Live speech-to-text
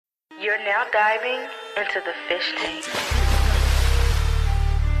You're now diving into the fish tank.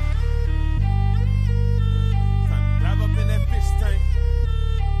 Dive up in that fish tank.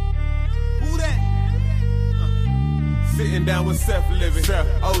 Who that? Sitting down with Seth Living,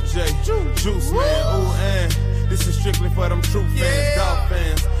 OJ, Juice Man, ooh, and this is strictly for them true fans, golf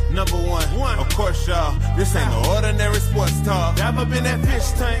fans. Number one, of course, y'all. This ain't no ordinary sports talk. Dive up in that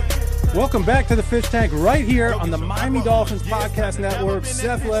fish tank. Welcome back to the Fish Tank right here on the Miami Dolphins Podcast Network.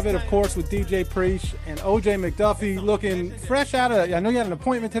 Seth Levitt, of course, with DJ Preach and OJ McDuffie looking fresh out of, I know you had an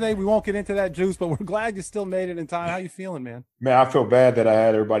appointment today. We won't get into that, Juice, but we're glad you still made it in time. How you feeling, man? Man, I feel bad that I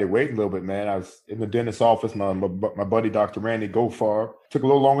had everybody waiting a little bit, man. I was in the dentist's office. My buddy, Dr. Randy Gofar. Took a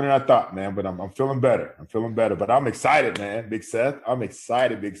little longer than I thought, man, but I'm feeling better. But I'm excited, man. Big Seth. I'm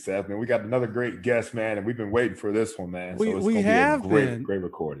excited, Big Seth. Man, we got another great guest, man, and we've been waiting for this one, man. So it's we have been great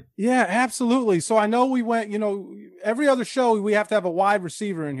recording. Yeah, absolutely. So I know we went, every other show we have to have a wide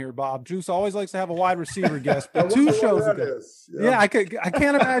receiver in here, Bob. Juice always likes to have a wide receiver guest. But 2 shows ago. Yeah, I can't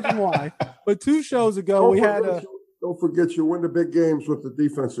imagine why. But 2 shows ago we had a Don't forget, you win the big games with the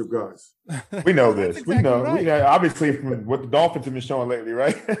defensive guys. We know this. Exactly we know. Right. We know. Obviously, from what the Dolphins have been showing lately,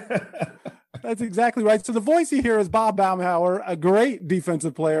 right? That's exactly right. So the voice you hear is Bob Baumhower, a great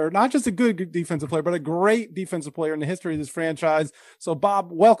defensive player, not just a good defensive player, but a great defensive player in the history of this franchise. So,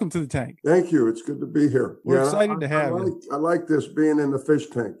 Bob, welcome to the tank. Thank you. It's good to be here. We're excited to have you. I like this being in the fish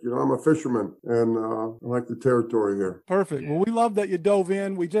tank. I'm a fisherman, and I like the territory here. Perfect. Well, we love that you dove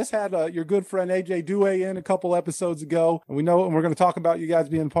in. We just had your good friend AJ Due in a couple episodes ago, and we're going to talk about you guys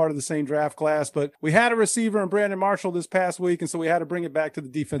being part of the same draft class. But we had a receiver in Brandon Marshall this past week, and so we had to bring it back to the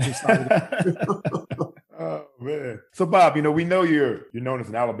defensive side of it. Oh man! So Bob, we know you're known as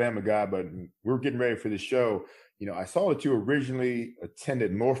an Alabama guy, but we're getting ready for the show. I saw that you originally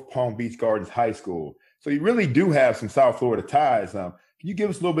attended North Palm Beach Gardens High School, so you really do have some South Florida ties. Can you give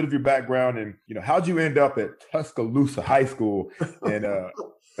us a little bit of your background and how'd you end up at Tuscaloosa High School? And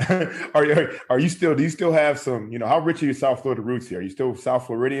do you still have some? How rich are your South Florida roots here? Are you still South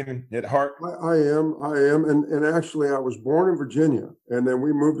Floridian at heart? I am, and actually, I was born in Virginia, and then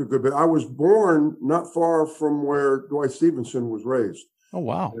we moved a good bit. I was born not far from where Dwight Stevenson was raised. Oh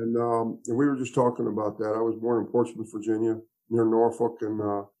wow! And we were just talking about that. I was born in Portsmouth, Virginia, near Norfolk,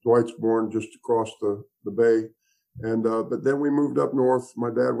 and Dwight's born just across the bay. And but then we moved up north. My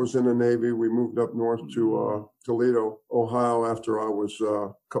dad was in the Navy. We moved up north to Toledo, Ohio, after I was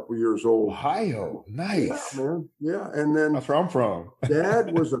a couple years old. Ohio, nice, yeah, man. Yeah, and then that's where I'm from.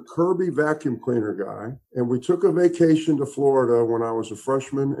 Dad was a Kirby vacuum cleaner guy, and we took a vacation to Florida when I was a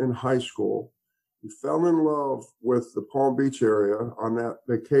freshman in high school. We fell in love with the Palm Beach area on that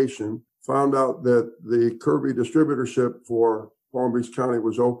vacation. Found out that the Kirby distributorship for Palm Beach County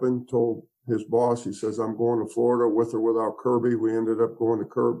was open. Told his boss, he says, I'm going to Florida with or without Kirby. We ended up going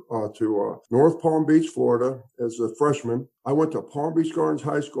to North Palm Beach, Florida as a freshman. I went to Palm Beach Gardens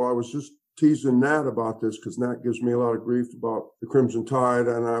High School. I was just teasing Nat about this because Nat gives me a lot of grief about the Crimson Tide.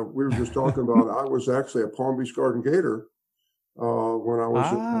 And we were just talking about I was actually a Palm Beach Garden Gator when I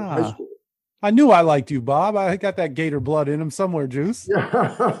was in high school. I knew I liked you, Bob. I got that Gator blood in him somewhere, Juice.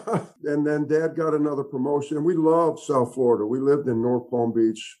 Yeah. And then Dad got another promotion. We loved South Florida. We lived in North Palm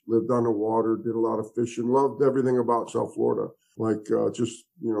Beach, lived underwater, did a lot of fishing, loved everything about South Florida, just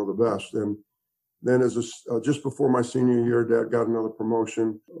the best. And then just before my senior year, Dad got another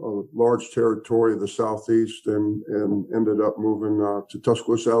promotion, a large territory of the Southeast, and ended up moving to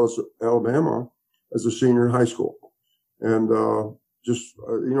Tuscaloosa, Alabama as a senior in high school. And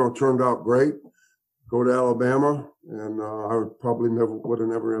it turned out great. Go to Alabama, and I would probably would have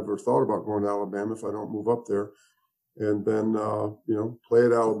never thought about going to Alabama if I don't move up there. And then, play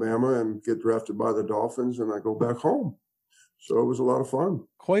at Alabama and get drafted by the Dolphins, and I go back home. So it was a lot of fun.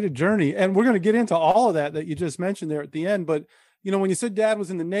 Quite a journey. And we're going to get into all of that you just mentioned there at the end. But, when you said Dad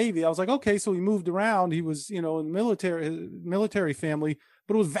was in the Navy, I was like, okay, so he moved around. He was, in the military family,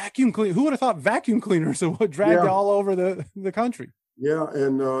 but it was vacuum cleaner. Who would have thought vacuum cleaners would drag you all over the country? Yeah,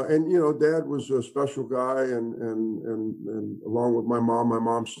 and Dad was a special guy, and along with my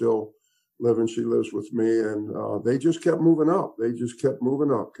mom still living. She lives with me, and they just kept moving up. They just kept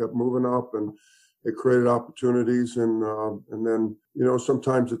moving up, and it created opportunities. And then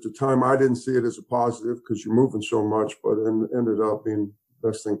sometimes at the time I didn't see it as a positive because you're moving so much, but it ended up being the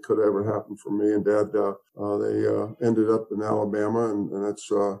best thing could ever happen for me and Dad. They ended up in Alabama, and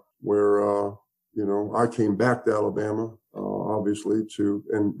that's where I came back to Alabama. obviously,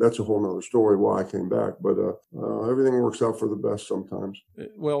 and that's a whole nother story why I came back. But everything works out for the best sometimes.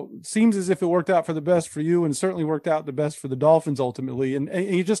 Well, it seems as if it worked out for the best for you, and certainly worked out the best for the Dolphins ultimately. And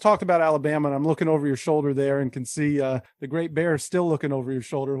you just talked about Alabama, and I'm looking over your shoulder there and can see the Great Bear still looking over your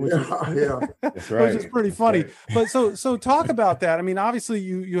shoulder, which That's right. which is pretty funny. Right. But so talk about that. I mean, obviously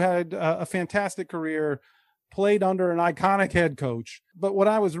you had a fantastic career, played under an iconic head coach. But what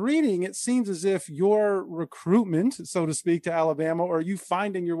I was reading, it seems as if your recruitment, so to speak, to Alabama, or you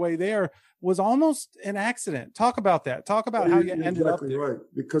finding your way there, was almost an accident. Talk about that. Talk about how you ended up there. Right.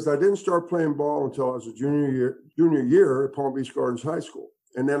 Because I didn't start playing ball until I was a junior year at Palm Beach Gardens High School.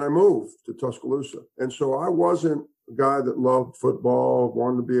 And then I moved to Tuscaloosa. And so I wasn't a guy that loved football,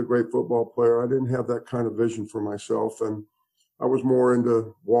 wanted to be a great football player. I didn't have that kind of vision for myself. And I was more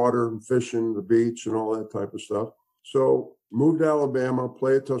into water and fishing, the beach and all that type of stuff. So moved to Alabama,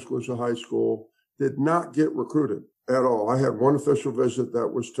 played at Tuscaloosa High School, did not get recruited at all. I had one official visit that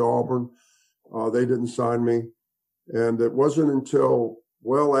was to Auburn. They didn't sign me. And it wasn't until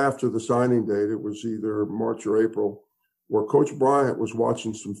well after the signing date, it was either March or April, where Coach Bryant was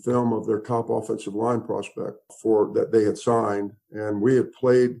watching some film of their top offensive line prospect that they had signed. And we had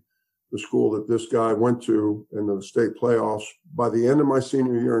played the school that this guy went to in the state playoffs. By the end of my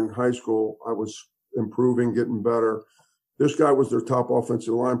senior year in high school, I was improving, getting better. This guy was their top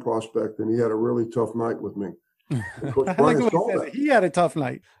offensive line prospect, and he had a really tough night with me. Coach Bryant saw that. He had a tough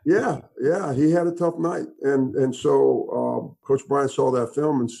night. Yeah, he had a tough night. And so Coach Bryant saw that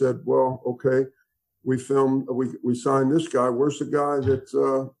film and said, well, okay, we signed this guy. Where's the guy that's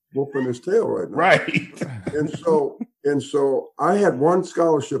whooping his tail right now? Right. And so I had one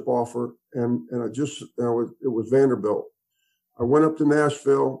scholarship offer, and it was Vanderbilt. I went up to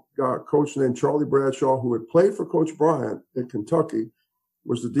Nashville, got a coach named Charlie Bradshaw, who had played for Coach Bryant in Kentucky,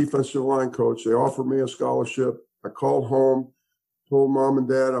 was the defensive line coach. They offered me a scholarship. I called home, told mom and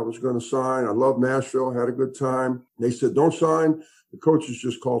dad I was going to sign. I loved Nashville, had a good time. They said, don't sign. The coaches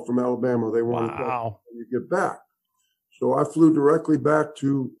just called from Alabama. They want to you get back. So I flew directly back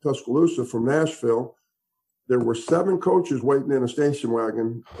to Tuscaloosa from Nashville. There were 7 coaches waiting in a station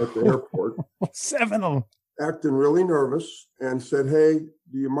wagon at the airport. 7 of them. Acting really nervous, and said, hey,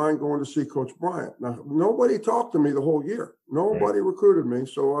 do you mind going to see Coach Bryant? Now, nobody talked to me the whole year. Nobody recruited me.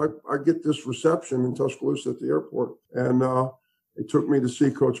 So I get this reception in Tuscaloosa at the airport. And they took me to see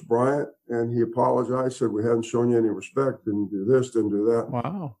Coach Bryant, and he apologized, said, we hadn't shown you any respect, didn't do this, didn't do that.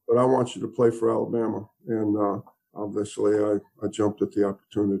 Wow. But I want you to play for Alabama. And obviously, I jumped at the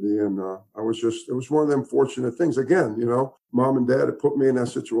opportunity, and it was one of them fortunate things. Again, mom and dad had put me in that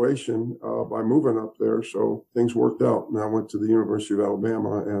situation by moving up there, so things worked out. And I went to the University of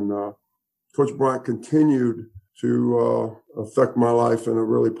Alabama, and Coach Bryant continued to affect my life in a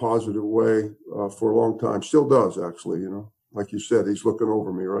really positive way for a long time. Still does, actually, Like you said, he's looking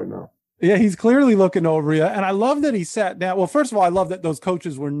over me right now. Yeah, he's clearly looking over you. And I love that he sat down. Well, first of all, I love that those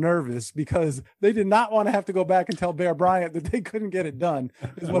coaches were nervous because they did not want to have to go back and tell Bear Bryant that they couldn't get it done.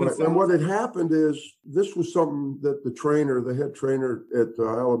 And what had happened is, this was something that the head trainer at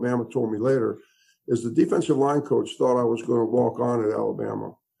Alabama told me later, is the defensive line coach thought I was going to walk on at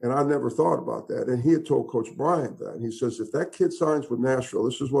Alabama. And I never thought about that. And he had told Coach Bryant that. And he says, if that kid signs with Nashville,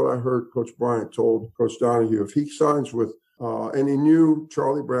 this is what I heard Coach Bryant told Coach Donahue, if he signs with and he knew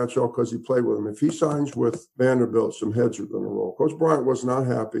Charlie Bradshaw because he played with him. If he signs with Vanderbilt, some heads are going to roll. Coach Bryant was not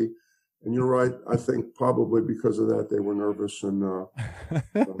happy. And you're right. I think probably because of that, they were nervous. And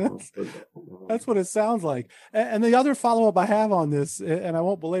that's what it sounds like. And the other follow-up I have on this, and I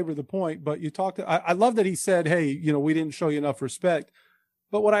won't belabor the point, but you talked, I love that he said, hey, we didn't show you enough respect.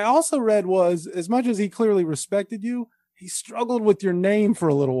 But what I also read was, as much as he clearly respected you, he struggled with your name for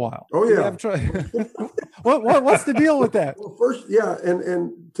a little while. Oh, yeah. What's the deal with that? Well, first, yeah.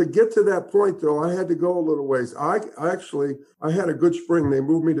 And to get to that point, though, I had to go a little ways. I had a good spring. They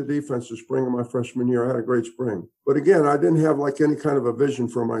moved me to defense the spring of my freshman year. I had a great spring. But again, I didn't have like any kind of a vision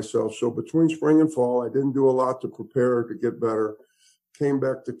for myself. So between spring and fall, I didn't do a lot to prepare to get better. Came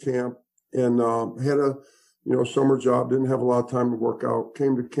back to camp and had a summer job, didn't have a lot of time to work out,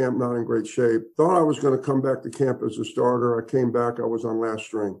 came to camp not in great shape. Thought I was going to come back to camp as a starter. I came back, I was on last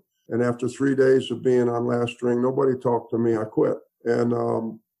string. And after 3 days of being on last string, nobody talked to me. I quit. And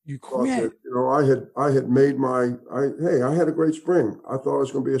you quit? I had made I had a great spring. I thought I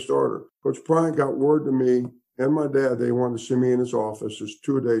was going to be a starter. Coach Bryant got word to me and my dad, they wanted to see me in his office. There's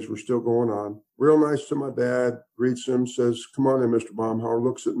 2 days were still going on. Real nice to my dad, greets him, says, come on in, Mr. Baumhower,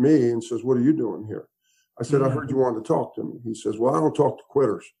 looks at me and says, what are you doing here? I said, I heard you wanted to talk to me. He says, well, I don't talk to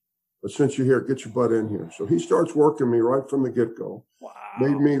quitters, but since you're here, get your butt in here. So he starts working me right from the get-go. Wow.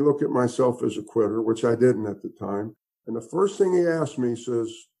 Made me look at myself as a quitter, which I didn't at the time. And the first thing he asked me, he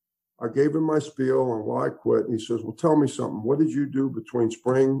says, I gave him my spiel on why I quit. And he says, well, tell me something. What did you do between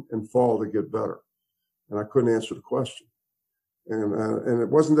spring and fall to get better? And I couldn't answer the question. And it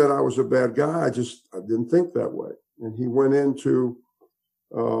wasn't that I was a bad guy. I didn't think that way. And we went into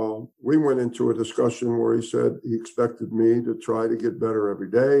a discussion where he said he expected me to try to get better every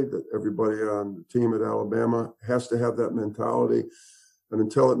day, that everybody on the team at Alabama has to have that mentality. And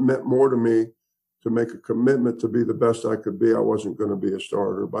until it meant more to me to make a commitment to be the best I could be, I wasn't going to be a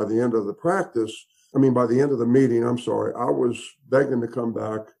starter. By the end of the meeting, I was begging to come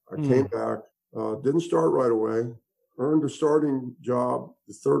back. I came back, didn't start right away, earned a starting job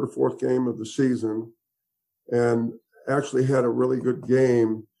the third or fourth game of the season, and actually had a really good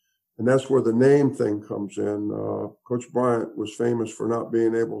game. And that's where the name thing comes in. Coach Bryant was famous for not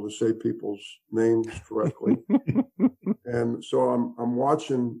being able to say people's names correctly. And so I'm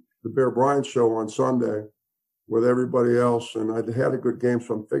watching the Bear Bryant show on Sunday with everybody else, and I'd had a good game,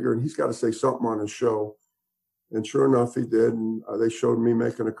 so I'm figuring he's got to say something on his show. And sure enough, he did. And they showed me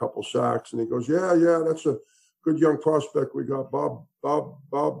making a couple sacks, and he goes, yeah, that's a good young prospect we got, Bob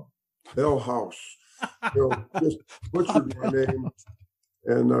Bellhouse. Just butchered my name.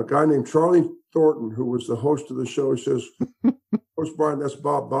 And a guy named Charlie Thornton, who was the host of the show, he says, Coach Bryant, that's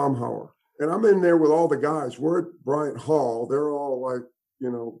Bob Baumhower. And I'm in there with all the guys. We're at Bryant Hall. They're all like,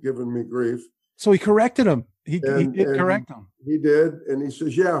 giving me grief. So he corrected him. He did correct him. He did. And he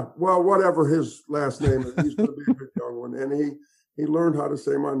says, yeah, well, whatever his last name is, he's going to be a good young one. And he learned how to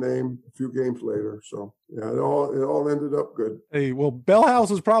say my name a few games later. So, yeah, it all ended up good. Hey, well,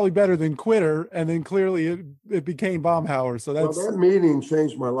 Bellhouse was probably better than Quitter, and then clearly it became Baumhower. So that meeting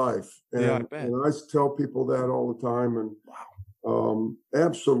changed my life. And, yeah, I bet. And I tell people that all the time. And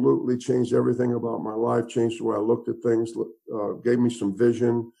absolutely changed everything about my life, changed the way I looked at things, gave me some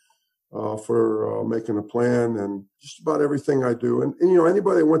vision for making a plan and just about everything I do. And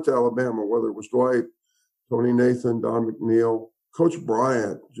anybody that went to Alabama, whether it was Dwight, Tony Nathan, Don McNeil, Coach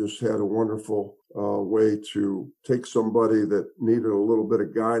Bryant just had a wonderful way to take somebody that needed a little bit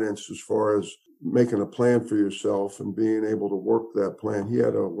of guidance as far as making a plan for yourself and being able to work that plan. He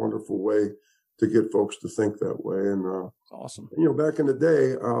had a wonderful way to get folks to think that way. And awesome. Back in the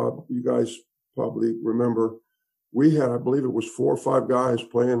day, you guys probably remember, we had, I believe it was 4 or 5 guys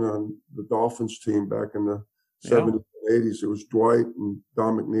playing on the Dolphins team back in the 70s and 80s. It was Dwight and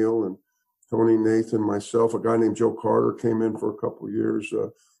Don McNeil and Tony Nathan, myself, a guy named Joe Carter came in for a couple of years.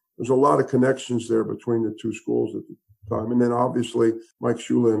 There's a lot of connections there between the two schools at the time. And then obviously Mike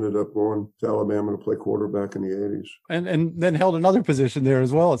Shula ended up going to Alabama to play quarterback in the 80s. And then held another position there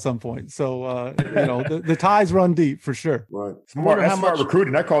as well at some point. So, the ties run deep for sure. Right. Smart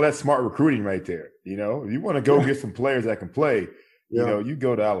recruiting. I call that smart recruiting right there. If you want to go get some players that can play, you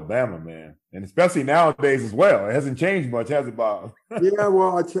go to Alabama, man. And especially nowadays as well. It hasn't changed much, has it, Bob? Yeah,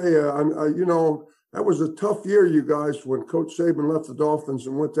 well, I tell you, that was a tough year, you guys, when Coach Saban left the Dolphins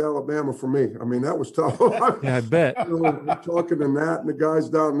and went to Alabama for me. I mean, that was tough. Yeah, I bet. Talking to Nat and the guys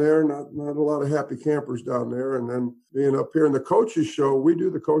down there, not a lot of happy campers down there. And then being up here in the coaches show, we do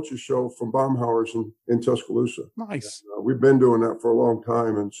the coaches show from Baumhower's in Tuscaloosa. Nice. And, we've been doing that for a long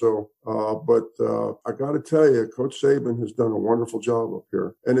time. And so, I got to tell you, Coach Saban has done a wonderful job up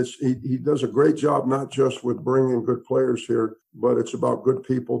here. And he does a great job, not just with bringing good players here, but it's about good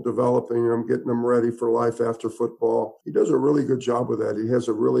people, developing them, getting them ready for life after football. He does a really good job with that. He has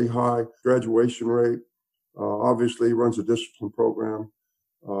a really high graduation rate. Obviously, he runs a discipline program.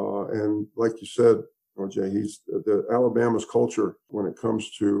 And like you said, OJ, the Alabama's culture when it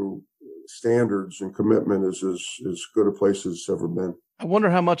comes to standards and commitment is as good a place as it's ever been. I wonder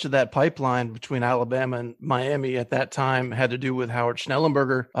how much of that pipeline between Alabama and Miami at that time had to do with Howard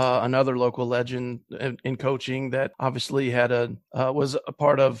Schnellenberger, another local legend in coaching that obviously was a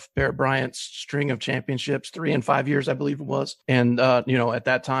part of Bear Bryant's string of championships, 3 and 5 years, I believe it was. And, at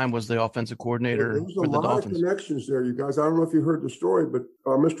that time was the offensive coordinator for the Dolphins. There's a lot of connections there, you guys. I don't know if you heard the story, but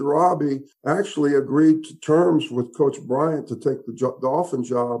Mr. Robbie actually agreed to terms with Coach Bryant to take the Dolphin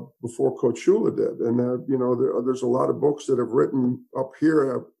job before Coach Shula did. And, there's a lot of books that have written up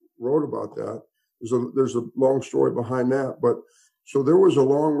here. I wrote about that. There's a long story behind that. But so there was a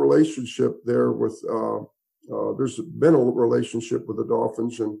long relationship there with, there's been a relationship with the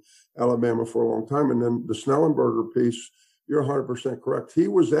Dolphins and Alabama for a long time. And then the Schnellenberger piece, you're 100% correct.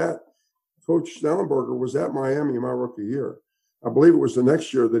 Coach Schnellenberger was at Miami my rookie year. I believe it was the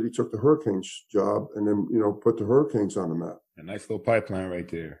next year that he took the Hurricanes job and then, put the Hurricanes on the map. A nice little pipeline right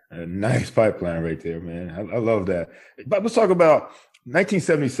there. A nice pipeline right there, man. I love that. But let's talk about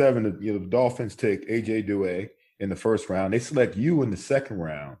 1977. The Dolphins take A.J. Duay in the first round. They select you in the second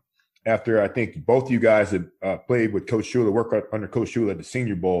round. after I think both of you guys have played with Coach Shula, worked under Coach Shula at the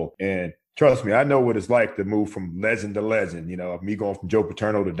Senior Bowl. And trust me, I know what it's like to move from legend to legend, me going from Joe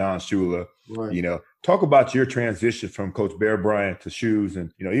Paterno to Don Shula. Right. Talk about your transition from Coach Bear Bryant to Shoes.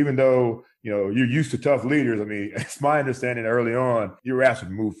 And, even though, you're used to tough leaders, I mean, it's my understanding early on, you were asked to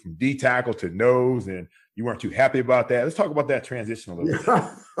move from D tackle to nose, and you weren't too happy about that. Let's talk about that transition a little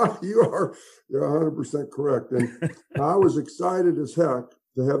bit. You're 100% correct. And I was excited as heck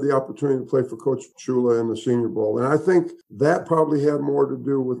to have the opportunity to play for Coach Shula in the Senior Bowl. And I think that probably had more to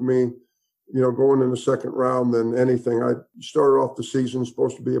do with me, going in the second round than anything. I started off the season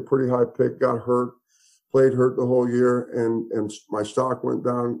supposed to be a pretty high pick, got hurt, played hurt the whole year, and my stock went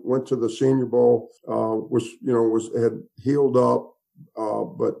down. Went to the Senior Bowl, had healed up,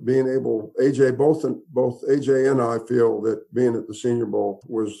 but being able, both AJ and I feel that being at the Senior Bowl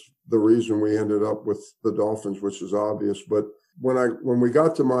was the reason we ended up with the Dolphins, which is obvious. But when we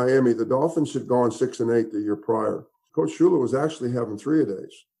got to Miami, the Dolphins had gone 6-8 the year prior. Coach Shula was actually having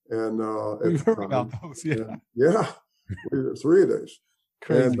 3-a-days. And we heard about those, yeah. Yeah, 3-a-days.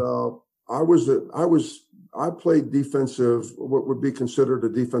 Crazy. And I played defensive, what would be considered a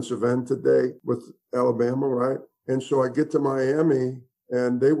defensive end today with Alabama, right? And so I get to Miami,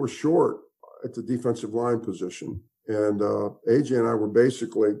 and they were short at the defensive line position. And AJ and I were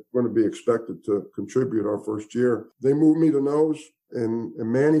basically going to be expected to contribute our first year. They moved me to nose, and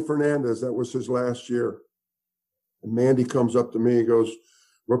Manny Fernandez, that was his last year. And Mandy comes up to me and goes,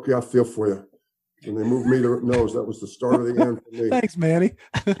 "Rookie, I feel for you." And they moved me to nose. That was the start of the end for me. Thanks, Manny.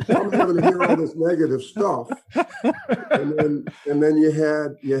 I'm having to hear all this negative stuff. And then you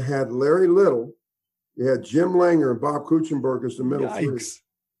had Larry Little, you had Jim Langer and Bob Kuchenberg as the middle three.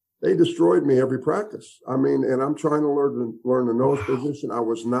 They destroyed me every practice. I mean, and I'm trying to learn the nose position. I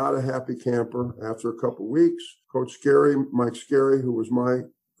was not a happy camper after a couple of weeks. Coach Scary, Mike Scary, who was my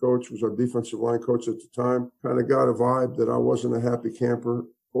coach, was our defensive line coach at the time, kind of got a vibe that I wasn't a happy camper,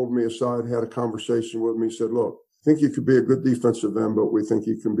 pulled me aside, had a conversation with me, said, "Look, I think you could be a good defensive end, but we think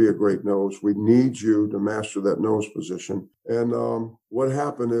you can be a great nose. We need you to master that nose position." And what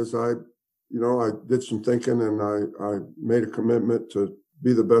happened is I did some thinking, and I made a commitment to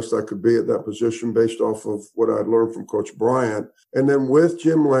be the best I could be at that position based off of what I'd learned from Coach Bryant. And then with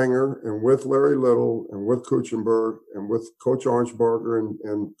Jim Langer and with Larry Little and with Kuchenberg and with Coach Arnsparger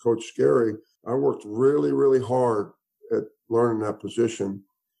and Coach Scary, I worked really, really hard at learning that position.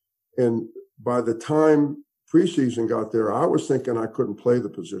 And by the time preseason got there, I was thinking I couldn't play the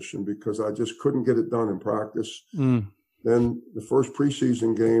position because I just couldn't get it done in practice. Then the first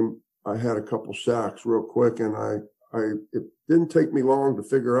preseason game, I had a couple sacks real quick, and it didn't take me long to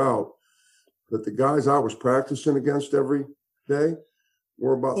figure out that the guys I was practicing against every day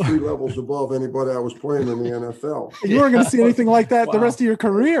were about 3 levels above anybody I was playing in the NFL. You weren't going to see anything like that the rest of your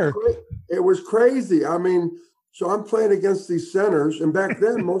career. It was crazy. I mean, so I'm playing against these centers, and back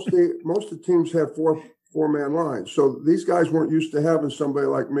then most of the teams had four-man lines. So these guys weren't used to having somebody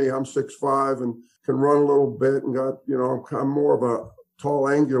like me. I'm 6'5" and can run a little bit, and I'm more of a tall,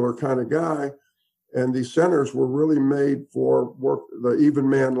 angular kind of guy. And these centers were really made for work, the even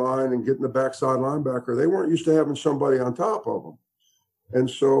man line and getting the backside linebacker. They weren't used to having somebody on top of them. And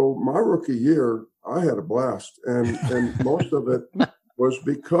so my rookie year, I had a blast. And most of it was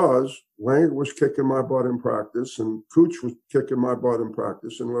because Langer was kicking my butt in practice, and Cooch was kicking my butt in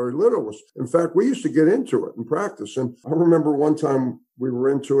practice, and Larry Little was. In fact, we used to get into it in practice. And I remember one time we were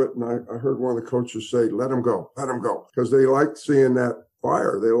into it, and I heard one of the coaches say, let him go, because they liked seeing that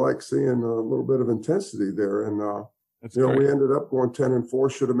fire. They like seeing a little bit of intensity there. And, we ended up going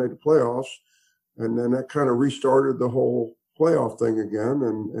 10-4, should have made the playoffs. And then that kind of restarted the whole playoff thing again.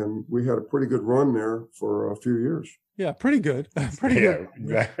 And we had a pretty good run there for a few years. Yeah, pretty good. Good.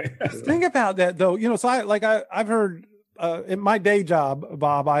 Exactly. Think about that though. So I've heard in my day job,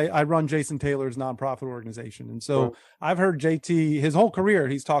 Bob, I run Jason Taylor's nonprofit organization. And so I've heard JT, his whole career,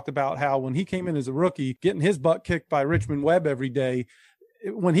 he's talked about how when he came in as a rookie, getting his butt kicked by Richmond Webb every day,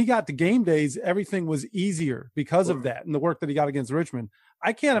 when he got to game days, everything was easier because of that and the work that he got against Richmond.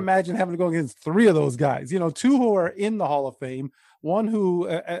 I can't imagine having to go against 3 of those guys, 2 who are in the Hall of Fame, one who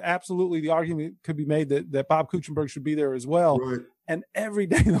absolutely the argument could be made that Bob Kuchenberg should be there as well. Right. And every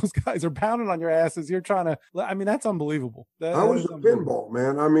day those guys are pounding on your asses. You're trying to, that's unbelievable. I was a pinball,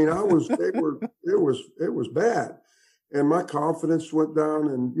 man. I mean, it was bad. And my confidence went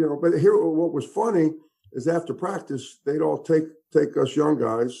down but here, what was funny is after practice, they'd all take us young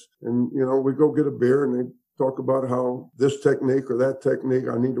guys and, we go get a beer and they talk about how this technique or that technique,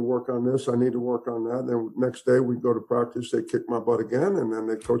 I need to work on this, I need to work on that. Then next day we'd go to practice, they'd kick my butt again, and then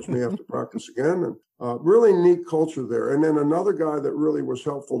they'd coach me after practice again. And really neat culture there. And then another guy that really was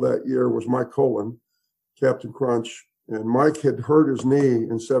helpful that year was Mike Colin, Captain Crunch. And Mike had hurt his knee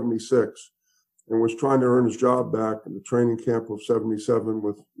in 76 and was trying to earn his job back in the training camp of 77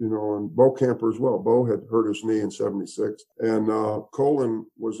 with, and Bo Camper as well. Bo had hurt his knee in 76. And Colin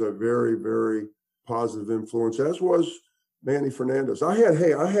was a very, very positive influence, as was Manny Fernandez. I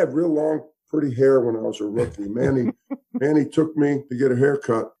had real long, pretty hair when I was a rookie. Manny took me to get a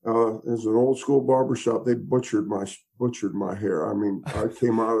haircut. It was an old school barbershop. They butchered my hair. I mean, I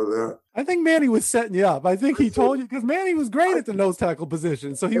came out of that. I think Manny was setting you up. I think he told you, because Manny was great at the nose tackle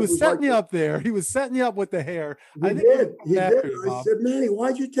position. So he was setting you up there. He was setting you up with the hair. He did. I said, Manny,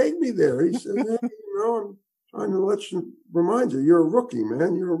 why'd you take me there? He said, hey, I'm trying to remind you're a rookie,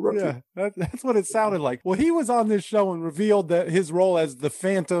 man. You're a rookie. Yeah, that's what it sounded like. Well, he was on this show and revealed that his role as the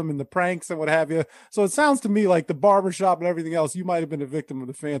Phantom and the pranks and what have you. So it sounds to me like the barbershop and everything else, you might have been a victim of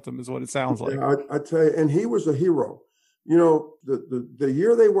the Phantom is what it sounds like. Yeah, I tell you, and he was a hero. The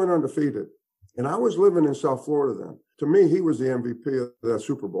year they went undefeated, and I was living in South Florida then. To me, he was the MVP of that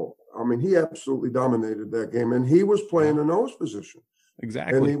Super Bowl. I mean, he absolutely dominated that game, and he was playing a nose position.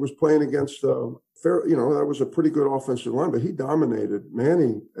 Exactly. And he was playing against that was a pretty good offensive line, but he dominated.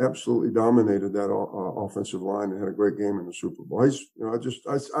 Manny absolutely dominated that offensive line and had a great game in the Super Bowl.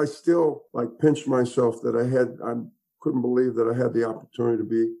 I still pinch myself that I couldn't believe that I had the opportunity to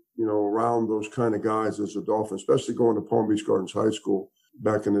be, around those kind of guys as a Dolphin, especially going to Palm Beach Gardens High School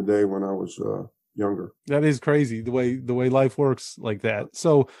back in the day when I was younger. That is crazy the way life works like that.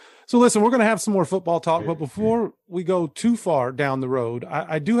 So listen, we're going to have some more football talk, but before we go too far down the road,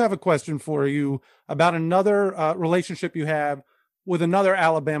 I do have a question for you about another relationship you have with another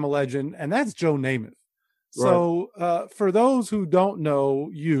Alabama legend, and that's Joe Namath. Right. So for those who don't know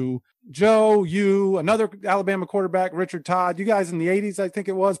you, Joe, another Alabama quarterback, Richard Todd, you guys in the 80s, I think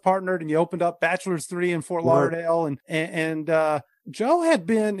it was, partnered, and you opened up Bachelor's 3 in Fort Lauderdale, and Joe had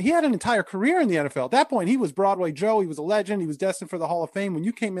an entire career in the NFL. At that point, he was Broadway Joe. He was a legend. He was destined for the Hall of Fame when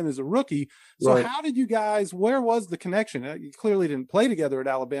you came in as a rookie. So How did you guys, where was the connection? You clearly didn't play together at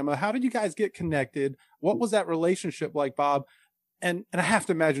Alabama. How did you guys get connected? What was that relationship like, Bob? And I have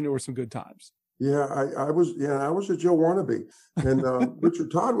to imagine there were some good times. Yeah, I was a Joe wannabe. And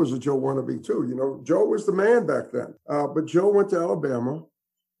Richard Todd was a Joe wannabe too. Joe was the man back then. But Joe went to Alabama,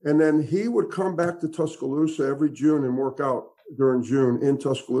 and then he would come back to Tuscaloosa every June and work out during June in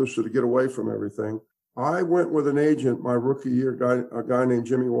Tuscaloosa to get away from everything. I went with an agent my rookie year, a guy named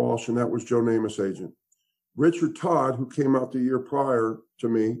Jimmy Walsh, and that was Joe Namath's agent. Richard Todd, who came out the year prior to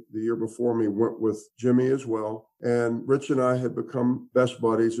me, the year before me, went with Jimmy as well. And Rich and I had become best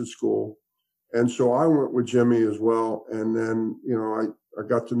buddies at school. And so I went with Jimmy as well. And then,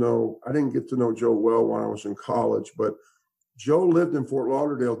 I didn't get to know Joe well when I was in college, but Joe lived in Fort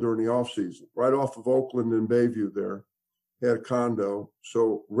Lauderdale during the off season, right off of Oakland and Bayview there. He had a condo.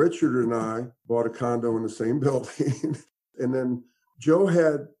 So Richard and I bought a condo in the same building. And then Joe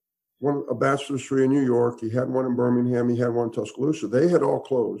had a bachelor's degree in New York. He had one in Birmingham. He had one in Tuscaloosa. They had all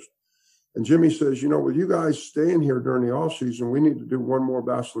closed. And Jimmy says, with you guys staying here during the off season, we need to do one more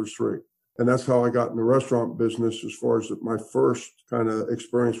bachelor's degree. And that's how I got in the restaurant business. As far as my first kind of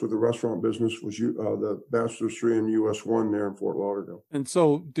experience with the restaurant business was the bachelor's degree in US 1 there in Fort Lauderdale. And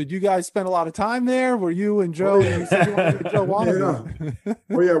so did you guys spend a lot of time there? Were you and Joe? You said you wanted to Joe wannabe. Yeah.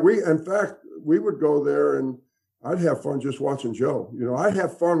 Well, yeah, in fact, we would go there and I'd have fun just watching Joe. I'd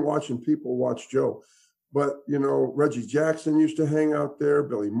have fun watching people watch Joe. But, Reggie Jackson used to hang out there,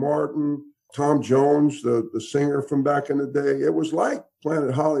 Billy Martin, Tom Jones, the singer from back in the day. It was like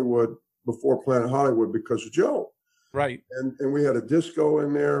Planet Hollywood before Planet Hollywood because of Joe. Right. And we had a disco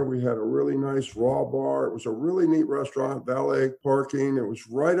in there. We had a really nice raw bar. It was a really neat restaurant, valet parking. It was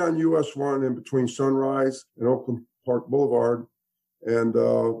right on US 1 in between Sunrise and Oakland Park Boulevard. And,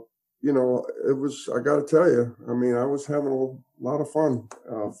 it was, I got to tell you, I was having a lot of fun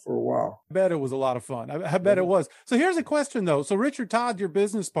for a while. I bet it was a lot of fun. I bet it was. So here's a question, though. So Richard Todd, your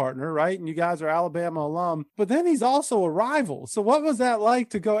business partner, right? And you guys are Alabama alum, but then he's also a rival. So what was that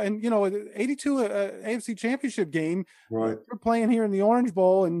like to go and, 82 AFC championship game, right? You're playing here in the Orange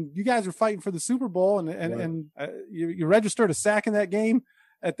Bowl and you guys are fighting for the Super Bowl and you registered a sack in that game.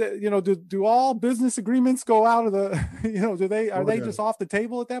 Do all business agreements go out of the, are they just off the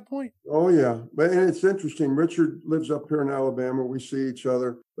table at that point? Oh yeah. And it's interesting. Richard lives up here in Alabama. We see each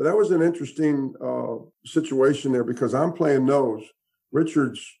other, but that was an interesting situation there because I'm playing nose.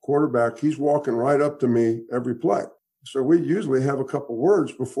 Richard's quarterback, he's walking right up to me every play. So we usually have a couple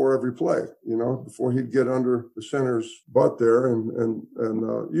words before every play, before he'd get under the center's butt there. And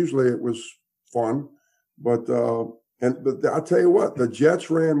usually it was fun. But I'll tell you what, the Jets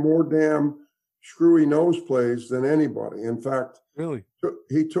ran more damn screwy nose plays than anybody. In fact, really,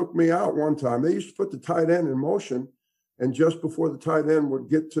 he took me out one time. They used to put the tight end in motion, and just before the tight end would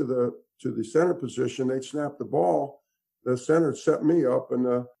get to the center position, they'd snap the ball. The center set me up, and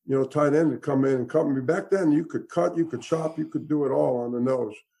tight end would come in and cover me. Back then, you could cut, you could chop, you could do it all on the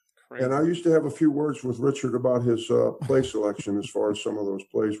nose. Crazy. And I used to have a few words with Richard about his play selection as far as some of those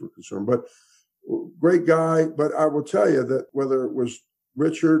plays were concerned. But great guy. But I will tell you that whether it was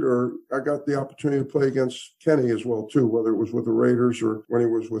Richard or I got the opportunity to play against Kenny as well too, whether it was with the Raiders or when he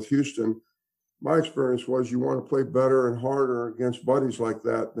was with Houston, my experience was you want to play better and harder against buddies like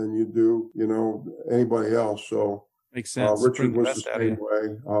that than you do, anybody else. So. Makes sense. Richard was the same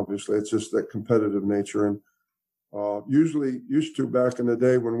way, obviously. It's just that competitive nature. And usually used to back in the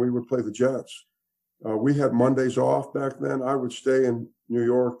day when we would play the Jets, we had Mondays off back then. I would stay in New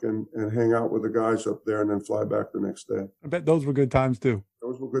York and hang out with the guys up there and then fly back the next day. I bet those were good times too.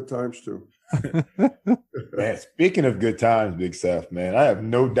 Those were good times too. Man, speaking of good times, Big Seth, man, I have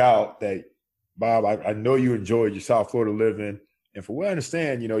no doubt that, Bob, I know you enjoyed your South Florida living. And from what I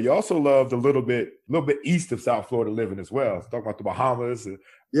understand, you also loved a little bit east of South Florida living as well. Talking about the Bahamas.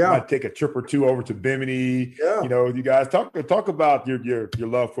 Yeah. You might take a trip or two over to Bimini. Yeah. You guys talk about your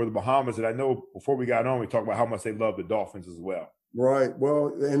love for the Bahamas. And I know before we got on, we talked about how much they love the Dolphins as well. Right.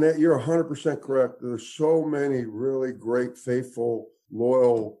 Well, and you're 100% correct. There's so many really great, faithful,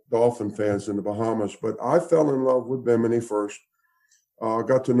 loyal Dolphin fans in the Bahamas. But I fell in love with Bimini first.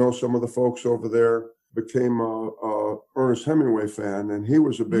 Got to know some of the folks over there. Became a Ernest Hemingway fan, and he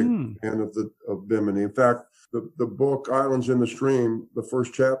was a big fan of Bimini. In fact, the book Islands in the Stream, the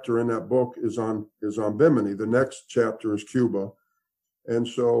first chapter in that book is on Bimini. The next chapter is Cuba, and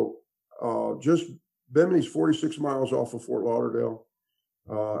so just Bimini's 46 miles off of Fort Lauderdale.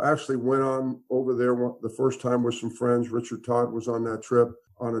 Actually went on over there the first time with some friends. Richard Todd was on that trip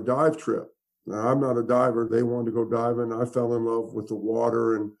on a dive trip. Now, I'm not a diver. They wanted to go diving. I fell in love with the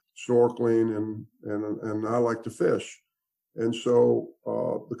water and snorkeling and I like to fish. And so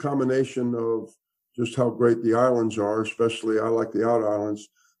the combination of just how great the islands are, especially I like the out islands,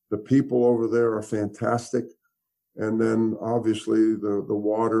 the people over there are fantastic. And then obviously the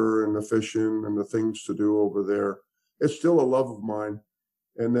water and the fishing and the things to do over there. It's still a love of mine.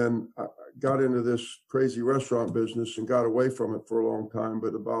 And then I got into this crazy restaurant business and got away from it for a long time.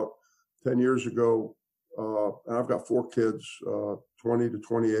 But about 10 years ago, and I've got 4 kids, 20 to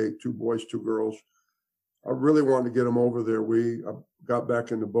 28, 2 boys, 2 girls. I really wanted to get them over there. I got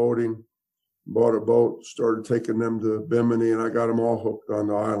back into boating, bought a boat, started taking them to Bimini, and I got them all hooked on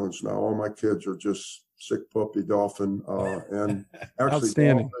the islands now. All my kids are just sick puppy Dolphin, and actually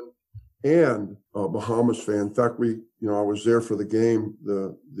Dolphin and Bahamas fan. In fact, I was there for the game,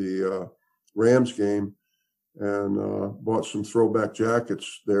 the Rams game, and bought some throwback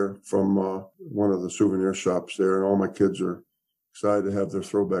jackets there from one of the souvenir shops there. And all my kids are excited to have their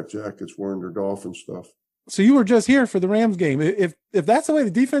throwback jackets wearing their Dolphin stuff. So you were just here for the Rams game. If that's the way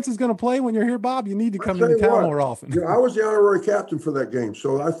the defense is going to play when you're here, Bob, you need to come into town more often. I was the honorary captain for that game.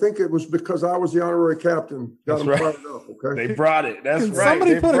 So I think it was because I was the honorary captain. Got them fired up, okay? They brought it. That's Can right.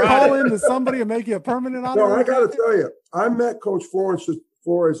 Somebody put a call in to somebody and make you a permanent honorary No, I got to captain? tell you, I met Coach Flores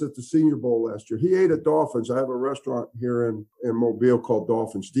at the Senior Bowl last year. He ate at Dolphins. I have a restaurant here in Mobile called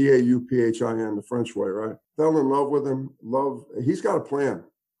Dolphins, Dauphin, the French way, right? Fell in love with him. He's got a plan.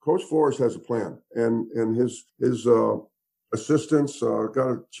 Coach Flores has a plan, and his assistants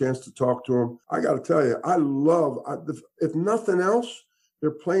got a chance to talk to him. I got to tell you, if nothing else, they're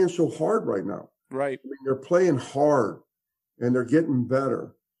playing so hard right now. Right. I mean, they're playing hard, and they're getting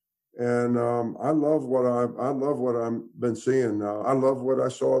better. And I love what I've been seeing. I love what I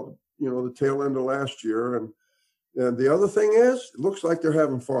saw, the tail end of last year. And the other thing is, it looks like they're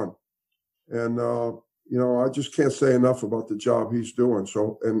having fun. And I just can't say enough about the job he's doing.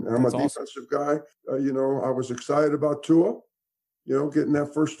 So, and I'm a defensive guy. I was excited about Tua, getting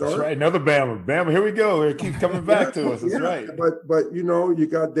that first start. That's right. Another Bama. Bama, here we go. It keeps coming back to us. That's right. But you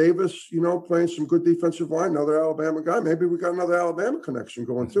got Davis, playing some good defensive line, another Alabama guy. Maybe we got another Alabama connection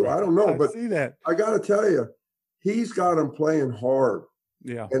going too. I don't know. But see that. I got to tell you, he's got them playing hard.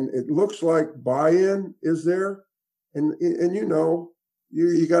 Yeah. And it looks like buy-in is there. And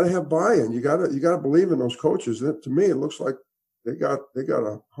you got to have buy-in. You got to believe in those coaches. And to me, it looks like they got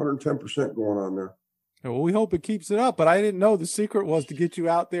 110% going on there. Well, we hope it keeps it up, but I didn't know the secret was to get you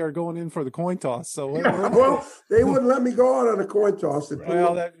out there going in for the coin toss. So well, they wouldn't let me go out on a coin toss.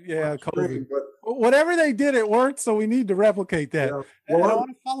 COVID. whatever they did, it worked. So we need to replicate that. Yeah. And Well, I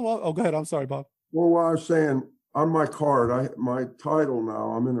want to follow up. Oh, go ahead. I'm sorry, Bob. Well, what I was saying, on my card, my title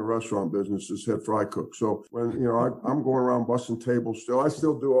now, I'm in the restaurant business, is head fry cook. So when, I'm going around busting tables still, I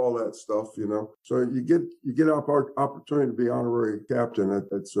still do all that stuff, So you get opportunity to be honorary captain.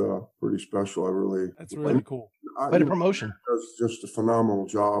 It's pretty special. That's really cool. Quite a promotion. Does just a phenomenal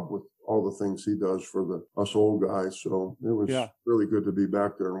job with all the things he does for us old guys. So it was really good to be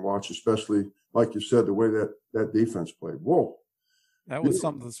back there and watch, especially like you said, the way that defense played. Whoa. That was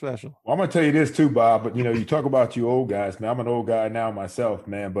something special. Well, I'm going to tell you this too, Bob, but you talk about you old guys, man. I'm an old guy now myself,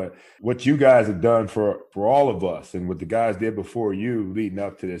 man, but what you guys have done for all of us and what the guys did before you leading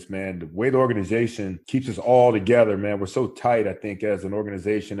up to this, man, the way the organization keeps us all together, man. We're so tight, I think, as an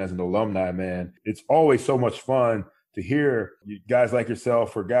organization, as an alumni, man. It's always so much fun to hear guys like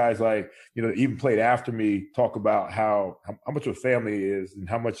yourself or guys like, that even played after me talk about how much of a family is and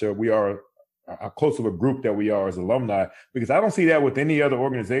how much we are, how close of a group that we are as alumni, because I don't see that with any other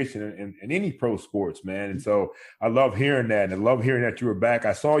organization in any pro sports, man. And so I love hearing that, and I love hearing that you were back.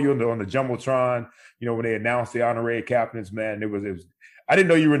 I saw you on the Jumbotron, when they announced the honorary captains, man. It was. I didn't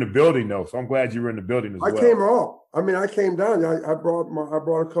know you were in the building though, so I'm glad you were in the building as well. I came up. I came down. I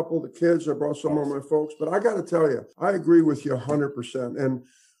brought a couple of the kids. I brought some of my folks. But I got to tell you, I agree with you 100%. And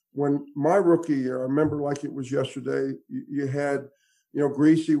when my rookie year, I remember like it was yesterday. You had.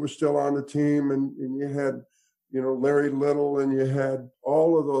 Greasy was still on the team, and you had, Larry Little, and you had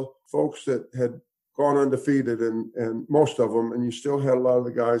all of the folks that had gone undefeated, and most of them, and you still had a lot of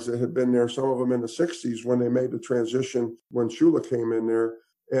the guys that had been there, some of them in the 60s when they made the transition when Shula came in there,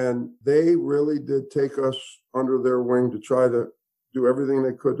 and they really did take us under their wing to try to do everything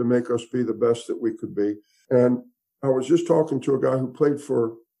they could to make us be the best that we could be. And I was just talking to a guy who played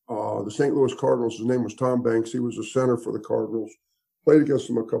for the St. Louis Cardinals. His name was Tom Banks. He was a center for the Cardinals. Played against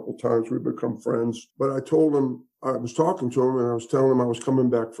him a couple of times. We've become friends. But I told him, I was talking to him, and I was telling him I was coming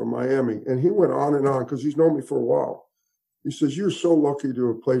back from Miami. And he went on and on because he's known me for a while. He says, "You're so lucky to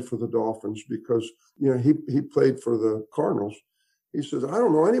have played for the Dolphins because, he played for the Cardinals." He says, "I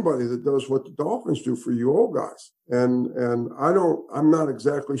don't know anybody that does what the Dolphins do for you old guys." And I'm not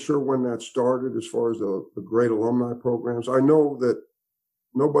exactly sure when that started as far as the great alumni programs. I know that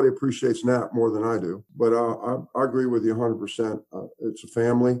nobody appreciates Nap more than I do, but I agree with you 100%. It's a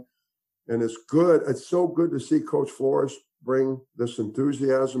family, and it's good. It's so good to see Coach Flores bring this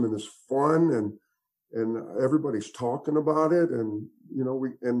enthusiasm and this fun, and everybody's talking about it. And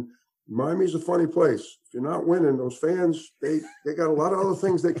and Miami's a funny place. If you're not winning, those fans they got a lot of other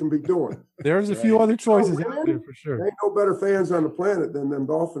things they can be doing. There's a few other choices out there for sure. There ain't no better fans on the planet than them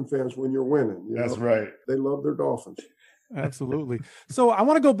Dolphin fans when you're winning. That's right. They love their Dolphins. Absolutely. So I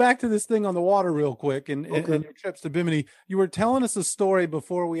want to go back to this thing on the water real quick and your trips to Bimini. You were telling us a story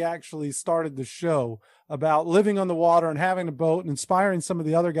before we actually started the show about living on the water and having a boat and inspiring some of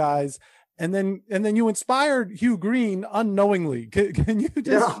the other guys. And then you inspired Hugh Green unknowingly. Can you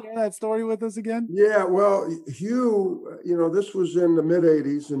just share that story with us again? Yeah, well, Hugh, this was in the mid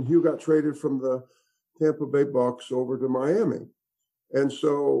 80s, and Hugh got traded from the Tampa Bay Bucks over to Miami. And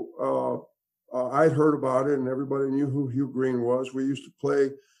so, I'd heard about it, and everybody knew who Hugh Green was. We used to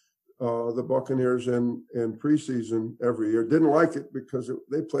play the Buccaneers in preseason every year. Didn't like it because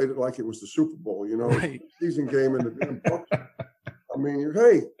they played it like it was the Super Bowl, right. Season game in the damn Bucks. I mean,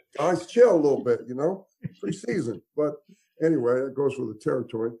 hey, guys, chill a little bit, preseason. But anyway, that goes with the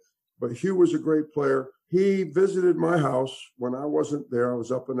territory. But Hugh was a great player. He visited my house when I wasn't there. I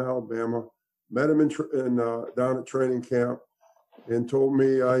was up in Alabama. Met him down at training camp. And told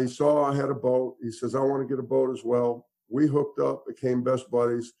me he saw I had a boat. He says, "I want to get a boat as well." We hooked up, became best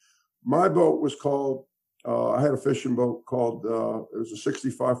buddies. My boat was called, I had a fishing boat called, it was a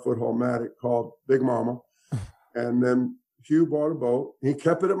 65-foot Hallmatic called Big Mama. And then Hugh bought a boat. He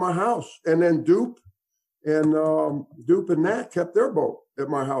kept it at my house. And then Dupe and Nat kept their boat at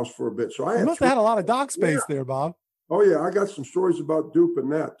my house for a bit. So I must have had a lot of dock space there, Bob. Oh, yeah. I got some stories about Dupe and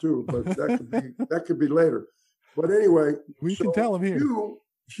Nat, too, but that could be later. But anyway, we can tell him here.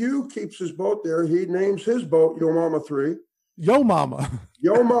 Hugh keeps his boat there. He names his boat Yo Mama 3. Yo Mama.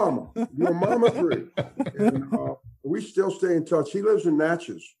 Yo Mama. Yo Mama 3. And we still stay in touch. He lives in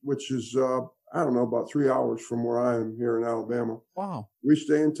Natchez, which is, about 3 hours from where I am here in Alabama. Wow. We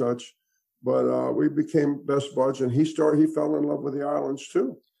stay in touch. But we became best buds, and he fell in love with the islands,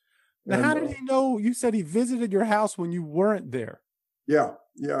 too. Now, how did he know? You said he visited your house when you weren't there. Yeah.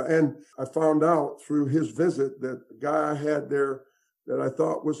 And I found out through his visit that the guy I had there that I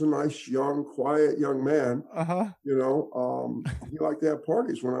thought was a nice, young, quiet young man. You know, he liked to have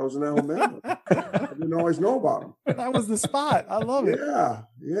parties when I was in Alabama. I didn't always know about him. That was the spot. I love it.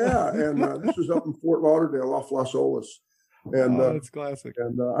 Yeah. And this was up in Fort Lauderdale, Los Las Olas. And that's classic.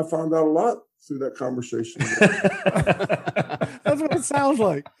 And I found out a lot through that conversation. That's what it sounds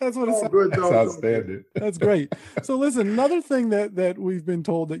like. That's what it sounds good. like. That's outstanding. That's great. So listen, another thing that we've been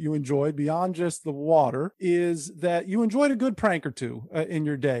told that you enjoyed beyond just the water is that you enjoyed a good prank or two in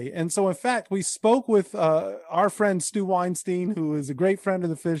your day. And so in fact, we spoke with our friend Stu Weinstein, who is a great friend of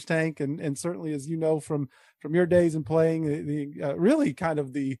the Fish Tank. And certainly, as you know, from your days in playing, the really kind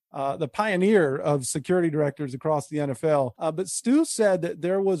of the pioneer of security directors across the NFL. But Stu said that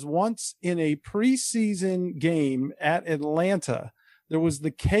there was once in a preseason game at Atlanta, there was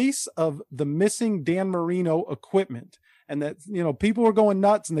the case of the missing Dan Marino equipment. And that, you know, people were going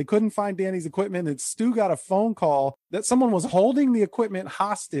nuts and they couldn't find Danny's equipment. And Stu got a phone call that someone was holding the equipment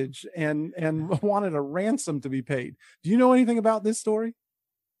hostage and wanted a ransom to be paid. Do you know anything about this story?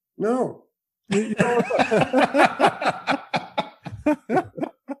 No.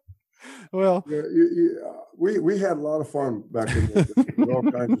 Well, we had a lot of fun back in the day with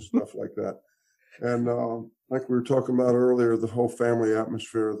all kinds of stuff like that. And like we were talking about earlier, the whole family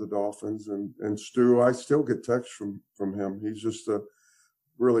atmosphere of the Dolphins and Stu, I still get texts from him. He's just a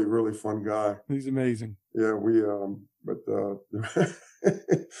really, really fun guy. He's amazing. Yeah,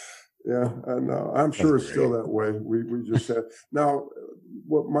 yeah, and I'm sure it's still that way. We just had, now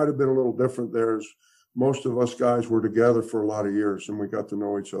what might have been a little different there is most of us guys were together for a lot of years and we got to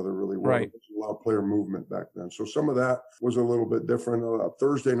know each other really well. Right. There was a lot of player movement back then. So some of that was a little bit different.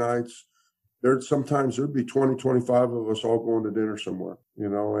 Thursday nights, sometimes there'd be 20, 25 of us all going to dinner somewhere, you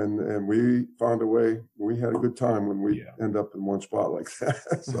know, and we found a way. We had a good time when we end up in one spot like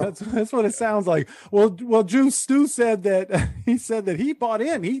that. So. That's what it sounds like. Well, Stu said that he bought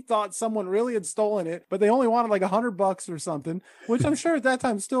in. He thought someone really had stolen it, but they only wanted like $100 or something, which I'm sure at that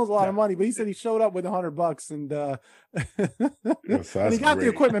time still is a lot of money. But he said he showed up with $100 and and he got the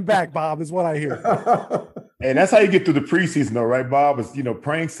equipment back. Bob, is what I hear. And that's how you get through the preseason, though, right, Bob? Is, you know,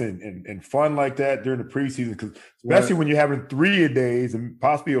 pranks and fun like that during the preseason, because especially when you're having 3-a-days and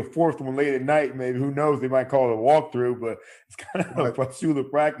possibly a fourth one late at night, maybe, who knows, they might call it a walkthrough, but it's kind of a pursuit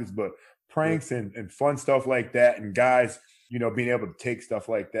practice. But pranks and fun stuff like that, and guys, you know, being able to take stuff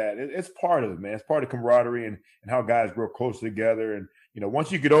like that, it's part of it, man. It's part of camaraderie and how guys grow close together. And, you know,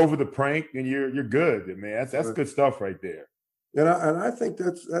 once you get over the prank, then you're good, man. That's good stuff right there. And I think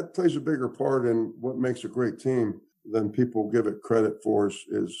that plays a bigger part in what makes a great team than people give it credit for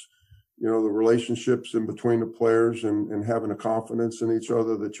is, you know, the relationships in between the players and having a confidence in each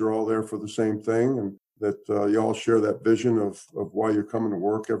other that you're all there for the same thing and that you all share that vision of why you're coming to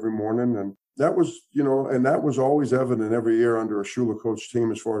work every morning. And that was, you know, and that was always evident every year under a Shula coach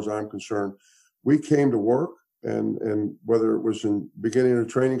team, as far as I'm concerned. We came to work and whether it was in beginning of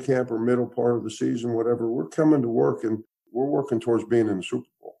training camp or middle part of the season, whatever, we're coming to work and we're working towards being in the Super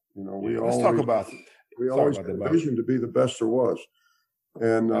Bowl. You know, we always had a vision to be the best there was.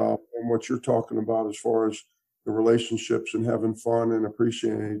 And what you're talking about as far as the relationships and having fun and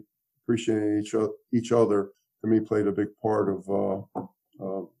appreciating each other, to me, played a big part of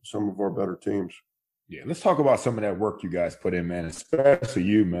some of our better teams. Yeah, let's talk about some of that work you guys put in, man, especially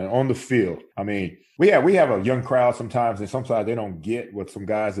you, man, on the field. I mean, we have a young crowd sometimes, and sometimes they don't get what some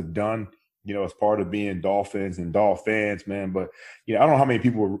guys have done, you know, as part of being Dolphins and Dolphins, man. But, you know, I don't know how many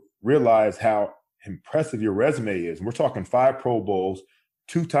people realize how impressive your resume is. And we're talking 5 Pro Bowls,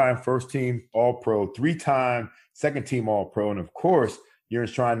 2-time first-team All-Pro, 3-time second-team All-Pro, and, of course, you're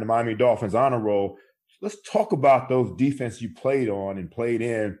enshrined the Miami Dolphins honor roll. Let's talk about those defense you played on and played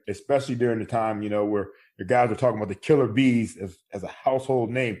in, especially during the time, you know, where your guys are talking about the Killer Bees as a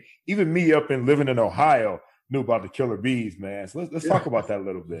household name. Even me up and living in Ohio knew about the Killer Bees, man. So let's talk about that a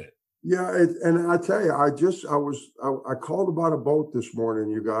little bit. Yeah, and I tell you, I called about a boat this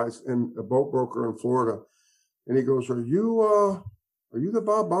morning, you guys, and a boat broker in Florida, and he goes, "Are you the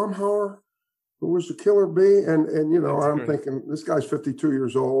Bob Baumhower who was the Killer Bee?" And you know, I'm thinking this guy's 52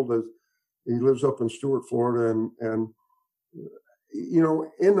 years old. He lives up in Stuart, Florida, and you know,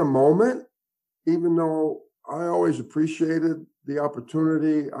 in the moment, even though I always appreciated the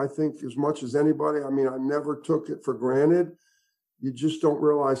opportunity, I think as much as anybody, I mean, I never took it for granted. You just don't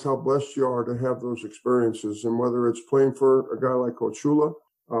realize how blessed you are to have those experiences. And whether it's playing for a guy like Coach Shula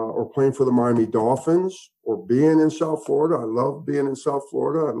or playing for the Miami Dolphins or being in South Florida. I love being in South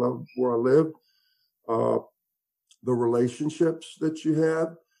Florida. I love where I live. The relationships that you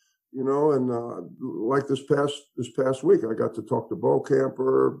have, you know, and like this past week, I got to talk to Bo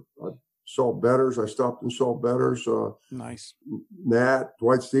Camper. I Salt Betters. I stopped in Salt Betters. Nice. Nat,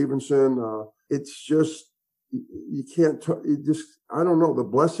 Dwight Stevenson. It's just, you can't, I don't know. The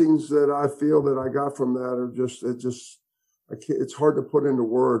blessings that I feel that I got from that are it's hard to put into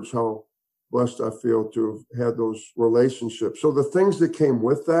words how blessed I feel to have had those relationships. So the things that came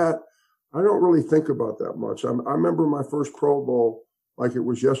with that, I don't really think about that much. I remember my first Pro Bowl like it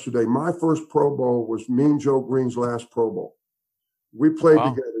was yesterday. My first Pro Bowl was Mean Joe Green's last Pro Bowl. We played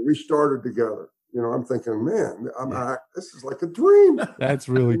together. We started together. I'm thinking, man, this is like a dream. That's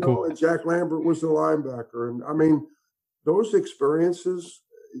really cool. And Jack Lambert was the linebacker. And I mean, those experiences,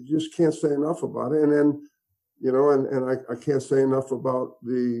 you just can't say enough about it. And then, I can't say enough about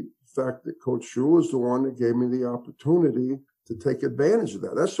the fact that Coach Shula is the one that gave me the opportunity to take advantage of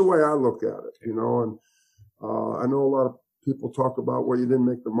that. That's the way I look at it, and I know a lot of people talk about, well, you didn't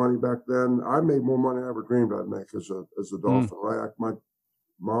make the money back then. I made more money than I ever dreamed I'd make as a Dolphin, right? My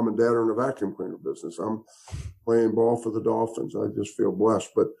mom and dad are in the vacuum cleaner business. I'm playing ball for the Dolphins. I just feel blessed.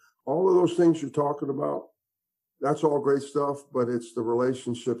 But all of those things you're talking about, that's all great stuff, but it's the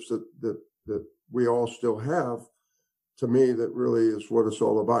relationships that we all still have, to me, that really is what it's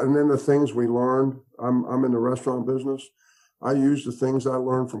all about. And then the things we learned, I'm in the restaurant business. I use the things I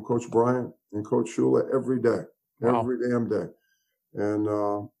learned from Coach Bryant and Coach Shula every day, every damn day.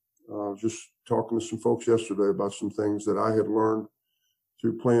 And just talking to some folks yesterday about some things that I had learned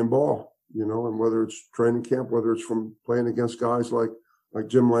through playing ball, and whether it's training camp, whether it's from playing against guys like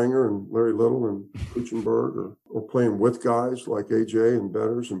Jim Langer and Larry Little and Kuchenberg, or playing with guys like AJ and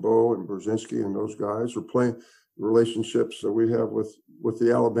Betters and Bo and Brzezinski and those guys, or playing relationships that we have with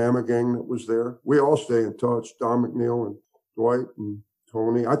the Alabama gang that was there. We all stay in touch. Don McNeil and Dwight and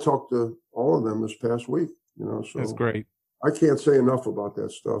Tony. I talked to all of them this past week, so that's great. I can't say enough about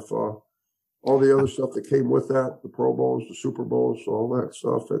that stuff. All the other stuff that came with that, the Pro Bowls, the Super Bowls, all that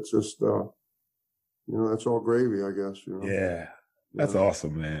stuff. It's just, that's all gravy, I guess. Yeah. That's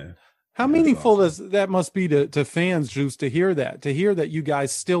awesome, man. How meaningful does that must be to fans, Juice, to hear that you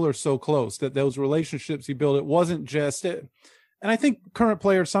guys still are so close, that those relationships you built, it wasn't just it. And I think current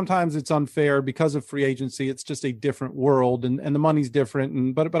players, sometimes it's unfair because of free agency. It's just a different world and the money's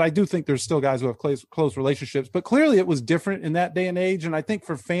different. But I do think there's still guys who have close relationships, but clearly it was different in that day and age. And I think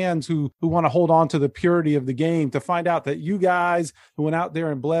for fans who want to hold on to the purity of the game, to find out that you guys who went out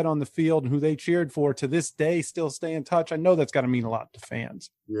there and bled on the field and who they cheered for to this day still stay in touch, I know that's got to mean a lot to fans.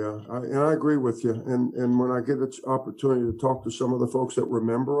 Yeah, and I agree with you. And when I get an opportunity to talk to some of the folks that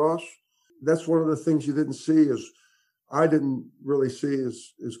remember us, that's one of the things you didn't see I didn't really see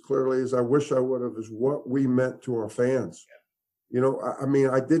as clearly as I wish I would have, is what we meant to our fans. I mean,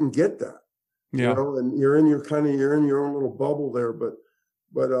 I didn't get that. Yeah. And you're in your own little bubble there. But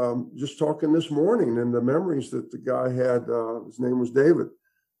just talking this morning and the memories that the guy had, his name was David,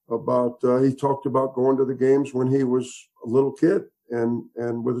 about he talked about going to the games when he was a little kid and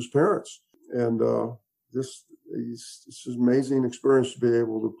with his parents. And it's an amazing experience to be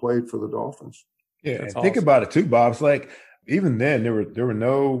able to play for the Dolphins. Yeah, and think about it too, Bob. It's like even then there were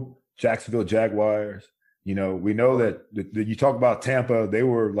no Jacksonville Jaguars. We know that you talk about Tampa, they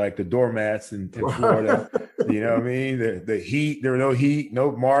were like the doormats in Florida. You know what I mean? The Heat, there were no Heat,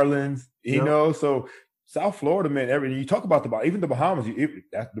 no Marlins. So South Florida, man. You talk about even the Bahamas.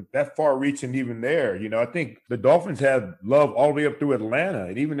 That far reaching, even there. I think the Dolphins had love all the way up through Atlanta,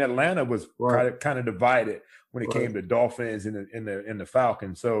 and even Atlanta was kind of divided when it came to Dolphins and the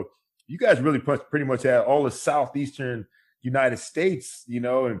Falcons. So you guys really pretty much had all the southeastern United States,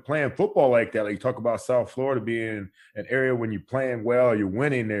 and playing football like that. Like you talk about South Florida being an area when you're playing well, you're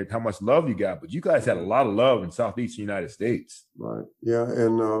winning there, how much love you got. But you guys had a lot of love in southeastern United States. Right. Yeah.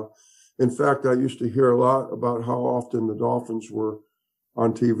 And in fact, I used to hear a lot about how often the Dolphins were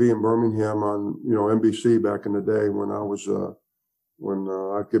on TV in Birmingham on, NBC back in the day when I was when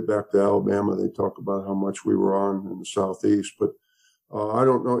I'd get back to Alabama. They talk about how much we were on in the Southeast. But I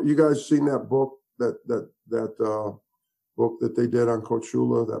don't know. You guys seen that book, that book that they did on Coach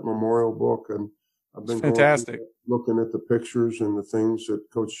Shula, that memorial book? And I've been fantastic looking at the pictures and the things that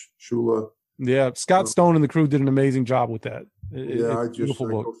Coach Shula. Yeah, Scott Stone and the crew did an amazing job with that. I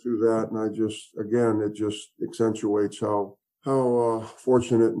go through that, and it just accentuates how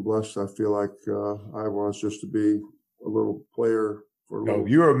fortunate and blessed I feel like I was just to be a little player. No,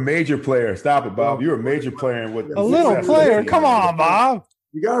 you're a major player. Stop it, Bob. You're a major player. In what a little player? Come on, Bob.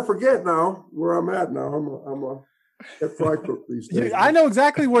 You got to forget now where I'm at now. I'm a head fry cook these days. I know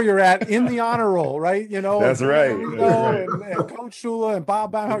exactly where you're at in the honor roll, right? That's right. And Coach Shula and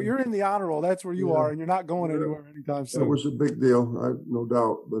Bob Baumhower, you're in the honor roll. That's where you are, and you're not going anywhere anytime soon. That was a big deal, no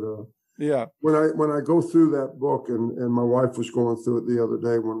doubt. But Yeah. When I go through that book, and my wife was going through it the other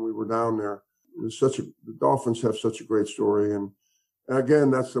day when we were down there, the Dolphins have such a great story. And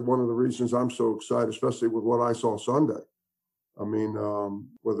again, that's one of the reasons I'm so excited, especially with what I saw Sunday. I mean,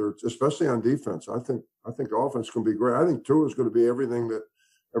 whether it's especially on defense, I think the offense can be great. I think Tua is going to be everything that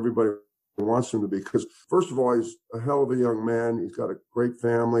everybody wants him to be. Because first of all, he's a hell of a young man. He's got a great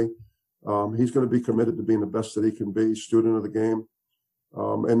family. He's going to be committed to being the best that he can be, student of the game.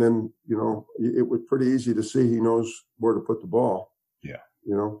 And then, it was pretty easy to see he knows where to put the ball. Yeah.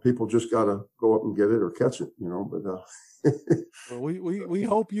 People just got to go up and get it or catch it, but well, we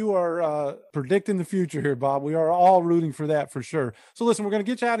hope you are predicting the future here, Bob. We are all rooting for that for sure. So listen, we're going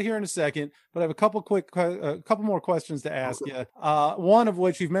to get you out of here in a second, but I have a couple more questions to ask you. One of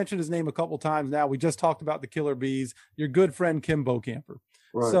which you've mentioned his name a couple times now. We just talked about the Killer Bees, your good friend Kim Bokamper.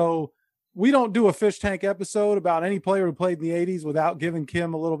 Right. So we don't do a fish tank episode about any player who played in the 80s without giving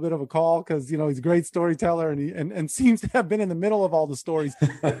Kim a little bit of a call, because he's a great storyteller and seems to have been in the middle of all the stories.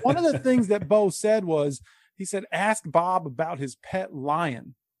 One of the things that Bo said was, he said, ask Bob about his pet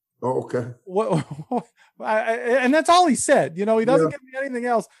lion. Oh, okay. And that's all he said. He doesn't give me anything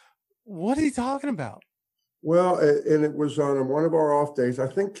else. What are you talking about? Well, and it was on one of our off days. I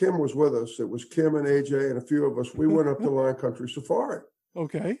think Kim was with us. It was Kim and AJ and a few of us. We went up to Lion Country Safari.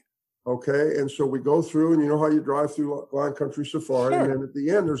 Okay. And so we go through, and you know how you drive through Lion Country Safari, Sure. And then at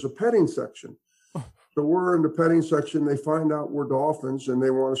the end, there's a petting section. So we're in the petting section. They find out we're dolphins, and they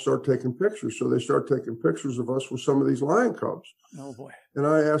want to start taking pictures. So they start taking pictures of us with some of these lion cubs. Oh, boy. And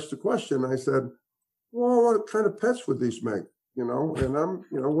I asked the question. I said, well, what kind of pets would these make? And I'm,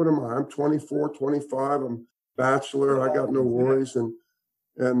 what am I? I'm 24, 25. I'm bachelor. I got no worries. And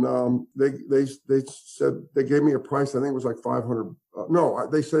they said, they gave me a price. I think it was like 500. No,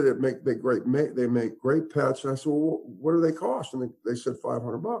 they said they make great pets. And I said, well, what do they cost? And they said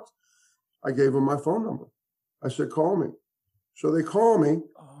 $500. I gave them my phone number. I said, call me. So they call me.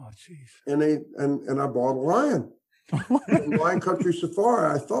 Oh, jeez. And I bought a lion. Lion Country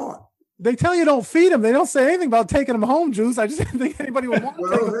Safari, I thought. They tell you don't feed them. They don't say anything about taking them home, Juice. I just didn't think anybody would want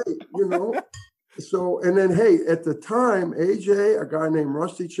to take them. Hey, So, and then, at the time, AJ, a guy named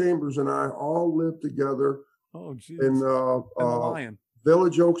Rusty Chambers, and I all lived together in the lion.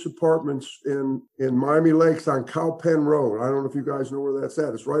 Village Oaks Apartments in Miami Lakes on Cow Pen Road. I don't know if you guys know where that's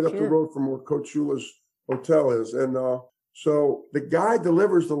at. It's right up the road from where Coach Shula's hotel is. And so the guy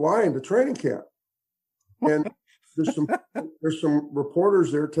delivers the lion to training camp. And there's some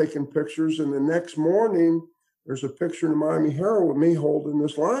reporters there taking pictures. And the next morning, there's a picture in the Miami Herald with me holding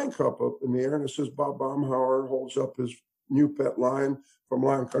this lion cup up in the air. And it says Bob Baumhower holds up his new pet lion from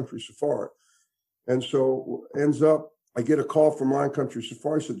Lion Country Safari. And so ends up, I get a call from Lion Country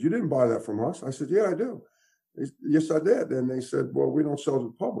Safari. I said, you didn't buy that from us? I said, yeah, I do. Yes, I did. And they said, well, we don't sell to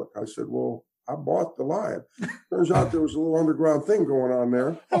the public. I said, well, I bought the lion. Turns out there was a little underground thing going on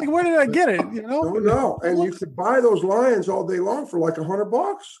there. Like, where did I get it? No. And you could buy those lions all day long for like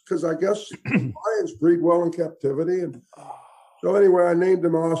 $100 because I guess lions breed well in captivity. And so anyway, I named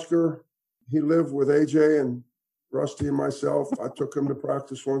him Oscar. He lived with AJ and Rusty and myself. I took him to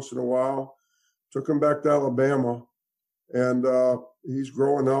practice once in a while, took him back to Alabama. And he's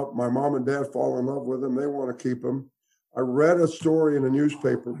growing up. My mom and dad fall in love with him. They want to keep him. I read a story in a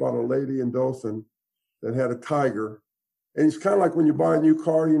newspaper about a lady in Dothan that had a tiger. And it's kind of like when you buy a new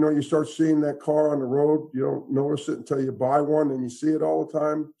car, you start seeing that car on the road. You don't notice it until you buy one and you see it all the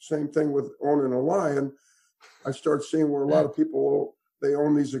time. Same thing with owning a lion. I start seeing where a lot of people, they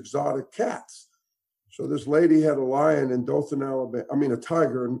own these exotic cats. So this lady had a lion in Dothan, Alabama. I mean, a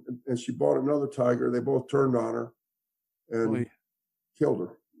tiger, and she bought another tiger. They both turned on her and killed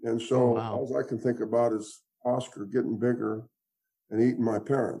her. And so all I can think about is Oscar getting bigger and eating my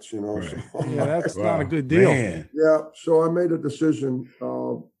parents, Right. So, yeah, that's not a good deal. Man. yeah. So I made a decision a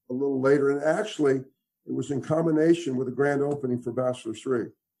little later. And actually, it was in combination with the grand opening for Bachelor 3.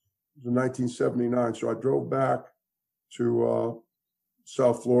 It was in 1979. So I drove back to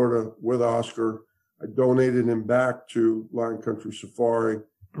South Florida with Oscar. I donated him back to Lion Country Safari.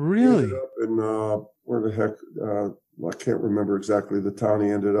 Really? Ended up in, where the heck, I can't remember exactly the town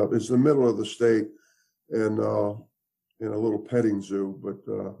he ended up. It's the middle of the state and in a little petting zoo. But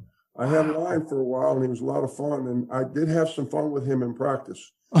I had a lion for a while and he was a lot of fun. And I did have some fun with him in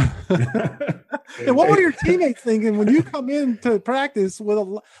practice. And what were your teammates thinking when you come in to practice with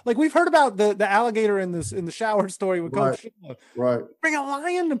like we've heard about the alligator in the shower story with Coach Shula. Right. Bring a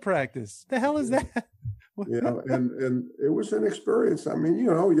lion to practice. The hell is that? Yeah, and it was an experience. I mean,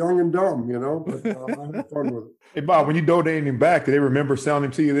 young and dumb, but I had fun with it. Hey, Bob, when you donated him back, did they remember selling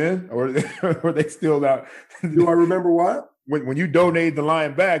him to you then? Or were they still out? Do I remember what? when you donated the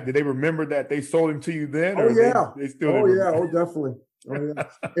lion back, did they remember that they sold him to you then? Oh, or yeah. They still Definitely. Oh, yeah.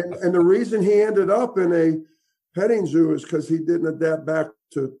 And the reason he ended up in a petting zoo is because he didn't adapt back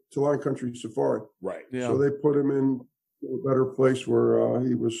to Lion Country Safari. Right. Yeah. So they put him in a better place where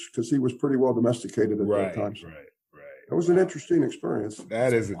he was pretty well domesticated at that time. Right. It was an interesting experience.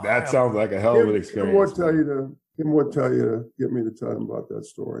 That sounds like a hell of an experience. Kim would tell you to get me to tell him about that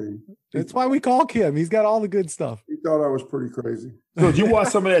story. That's why we call Kim. He's got all the good stuff. He thought I was pretty crazy. So did you watch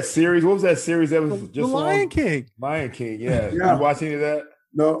some of that series? What was that series that was just The Lion King? Lion King, yeah. Did you watch any of that?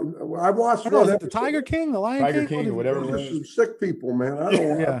 No, I watched. Is that the Tiger King, the Lion Tiger King, or whatever it was. Some sick people, man. I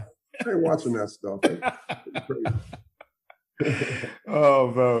don't. Yeah. I ain't watching that stuff.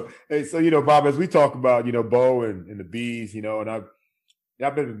 Oh, bro. Hey, so Bob, as we talk about Bo and the bees, and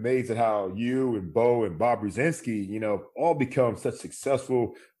I've been amazed at how you and Bo and Bob Brzezinski, all become such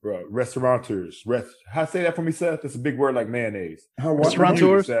successful restaurateurs. How say that for me, Seth? That's a big word like mayonnaise.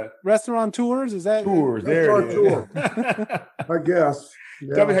 Restaurateurs? Restaurateurs? Is that tours? There it is. I guess.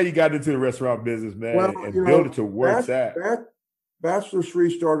 Yeah. Tell me how you got into the restaurant business, man, and build it to where it's at. Bachelor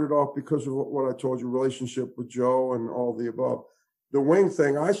 3 started off because of what I told you, relationship with Joe and all the above. The wing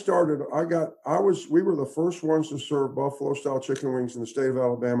thing, we were the first ones to serve buffalo style chicken wings in the state of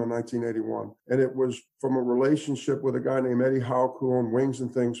Alabama in 1981. And it was from a relationship with a guy named Eddie Howe, who owned Wings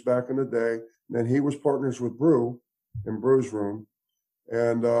and Things back in the day. And then he was partners with Brew in Brew's Room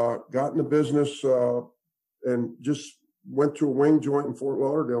and got in the business and just went to a wing joint in Fort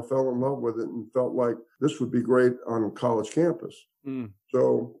Lauderdale, fell in love with it and felt like this would be great on a college campus.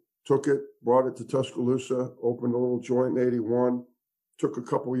 So took it, brought it to Tuscaloosa, opened a little joint in 81. Took a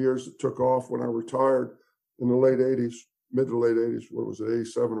couple of years. It took off when I retired in the late 80s, mid to late 80s. What was it,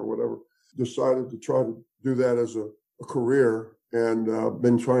 87 or whatever? Decided to try to do that as a career and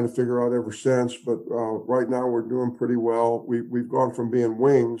been trying to figure out ever since. But right now we're doing pretty well. We've gone from being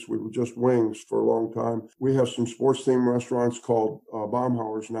wings. We were just wings for a long time. We have some sports themed restaurants called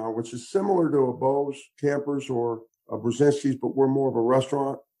Baumhowers now, which is similar to a Bo's Campers or a Brzezinski's, but we're more of a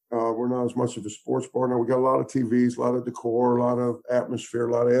restaurant. We're not as much of a sports bar now. We got a lot of TVs, a lot of decor, a lot of atmosphere,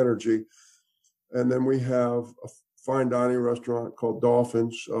 a lot of energy. And then we have a fine dining restaurant called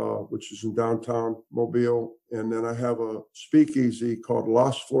Dolphins, which is in downtown Mobile. And then I have a speakeasy called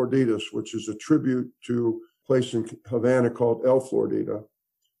Las Floriditas, which is a tribute to a place in Havana called El Floridita,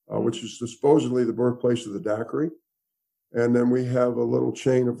 which is supposedly the birthplace of the daiquiri. And then we have a little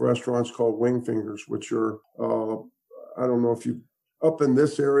chain of restaurants called Wing Fingers, which are, I don't know if you up in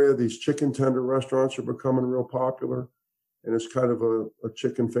this area, these chicken tender restaurants are becoming real popular. And it's kind of a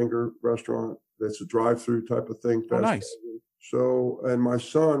chicken finger restaurant. That's a drive-through type of thing. Oh, nice. So, and my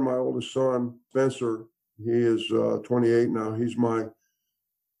oldest son, Spencer, he is 28 now. He's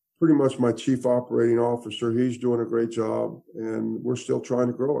pretty much my chief operating officer. He's doing a great job and we're still trying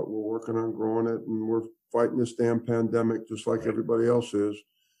to grow it. We're working on growing it and we're fighting this damn pandemic just like everybody else is.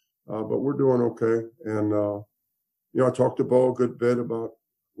 But we're doing okay. And, I talked to Bo a good bit about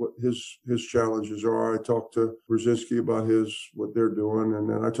what his challenges are. I talked to Brzezinski about what they're doing, and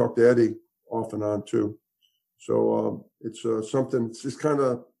then I talked to Eddie off and on too. So it's something. It's just kind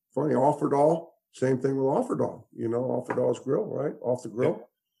of funny. Offerdahl, same thing with Offerdahl. Offerdahl's grill, right? Off the grill.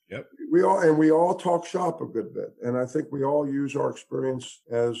 Yep. We all talk shop a good bit, and I think we all use our experience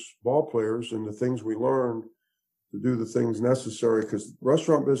as ball players and the things we learned to do the things necessary because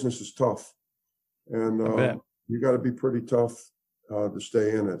restaurant business is tough, and you got to be pretty tough to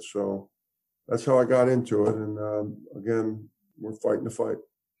stay in it. So that's how I got into it. And again, we're fighting the fight.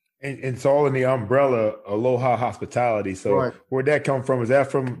 And it's all in the umbrella Aloha Hospitality. So Where'd that come from? Is that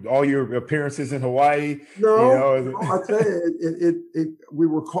from all your appearances in Hawaii? No, I'll tell you, we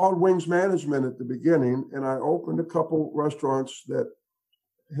were called Wings Management at the beginning, and I opened a couple restaurants that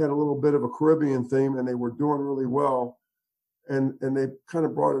had a little bit of a Caribbean theme, and they were doing really well. And they kind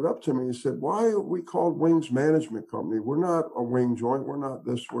of brought it up to me and said, why are we called Wings Management Company? We're not a wing joint. We're not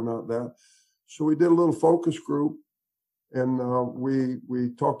this. We're not that. So we did a little focus group and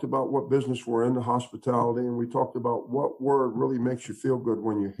we talked about what business we're in, the hospitality, and we talked about what word really makes you feel good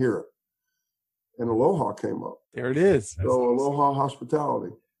when you hear it. And Aloha came up. There it is. So Aloha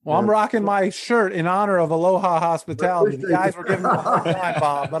Hospitality. Well, I'm rocking my shirt in honor of Aloha Hospitality. The guys were giving me a hard time,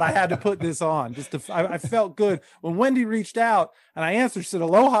 Bob, but I had to put this on. I felt good. When Wendy reached out and I answered, she said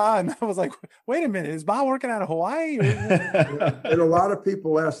Aloha, and I was like, wait a minute, is Bob working out of Hawaii? And a lot of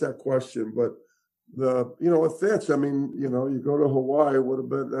people ask that question, but it fits. I mean, you go to Hawaii,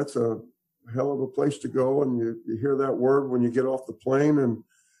 that's a hell of a place to go, and you hear that word when you get off the plane, and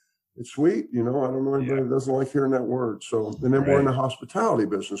it's sweet. I don't know anybody that doesn't like hearing that word. So, and then we're in the hospitality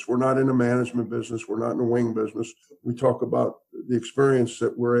business. We're not in the management business. We're not in the wing business. We talk about the experience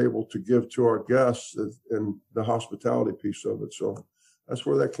that we're able to give to our guests and the hospitality piece of it. So that's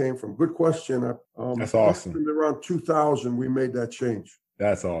where that came from. Good question. That's awesome. Around 2000, we made that change.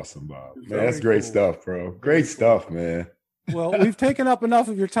 That's awesome, Bob. Man, that's great stuff, bro. Great stuff, man. Well, we've taken up enough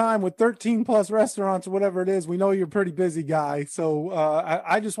of your time with 13 plus restaurants or whatever it is. We know you're a pretty busy guy. So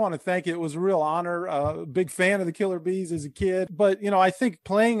I just want to thank you. It was a real honor. Big fan of the Killer Bees as a kid. But, I think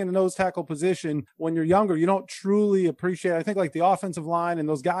playing in the nose tackle position when you're younger, you don't truly appreciate it. I think like the offensive line and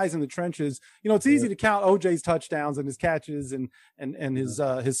those guys in the trenches, it's easy to count OJ's touchdowns and his catches and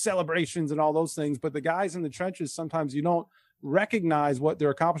his celebrations and all those things. But the guys in the trenches, sometimes you don't recognize what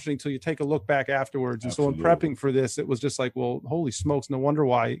they're accomplishing until you take a look back afterwards. And Absolutely. so in prepping for this, it was just like, well, holy smokes, no wonder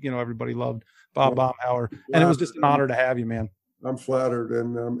why everybody loved Bob Baumhower. And it was just an honor to have you, man. I'm flattered,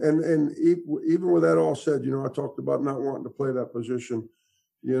 and even with that all said, I talked about not wanting to play that position.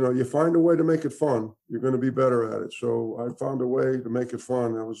 You find a way to make it fun, you're going to be better at it. So I found a way to make it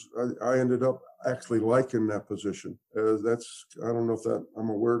fun. I ended up actually liking that position. I don't know if I'm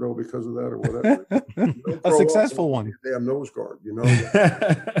a weirdo because of that or whatever. A successful one. Damn nose guard,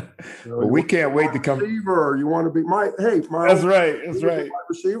 Well, we can't wait to come. Receiver, you want to be my That's right. That's right. Wide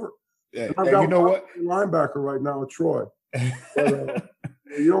receiver. Yeah. I've got You know what? linebacker right now at Troy. But,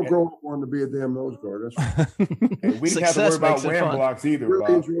 you don't grow up wanting to be a damn nose guard. That's We didn't have to worry about wham blocks either. really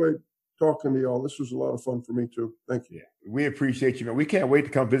Bob. enjoyed talking to y'all. This was a lot of fun for me too. Thank you. Yeah, we appreciate you, man. We can't wait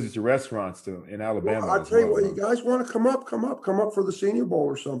to come visit your restaurants too in Alabama. Well, I tell you what, you guys want to come up for the Senior Bowl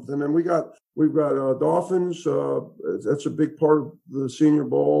or something. And we've got Dolphins. That's a big part of the Senior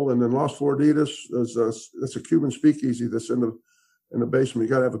Bowl. And then Las Floriditas, that's a Cuban speakeasy that's in the basement.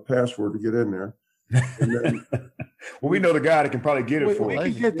 You got to have a password to get in there. And then, well, we know the guy that can probably get it for we us.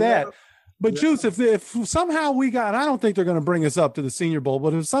 can get that. But Juice, if somehow we got, and I don't think they're going to bring us up to the Senior Bowl,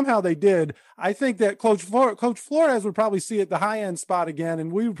 but if somehow they did, I think that Coach Flores would probably see it the high end spot again,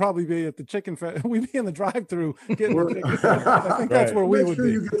 and we would probably be at the we'd be in the drive-through getting the chicken. I think that's where we would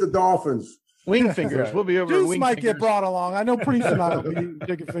be. You get the Dolphins. Wing fingers. We'll be over. Juice wing might fingers. get brought along. I know Priest and I will be eating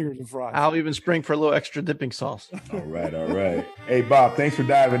chicken fingers and fries. I'll even spring for a little extra dipping sauce. All right. Hey, Bob, thanks for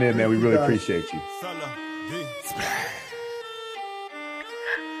diving in, man. We really appreciate you.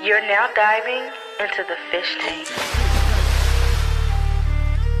 You're now diving into the fish tank.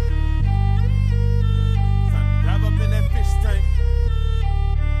 Dive up in that fish tank.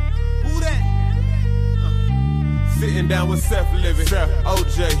 Who that? Sitting down with Seth Living,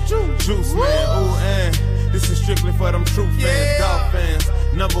 OJ, Juice Man. Ooh, and this is strictly for them true fans, dog fans.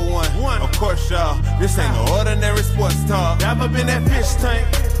 Number one. Of course, y'all. This ain't no ordinary sports talk. Dive up in that fish tank.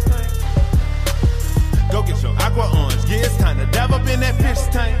 Go get your aqua orange. Yeah, it's time to dive up in that fish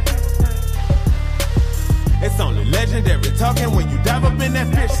tank. It's only legendary talking when you dive up in that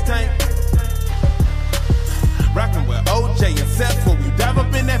fish tank. Rockin' with OJ and Seth when we dive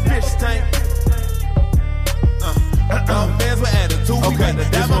up in that fish tank. Fans with attitude, we got to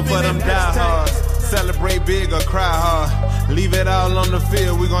dive up in that fish tank. Celebrate big or cry hard. Leave it all on the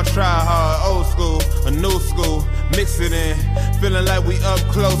field, we gon' try hard. Old school, a new school, mix it in. Feeling like we up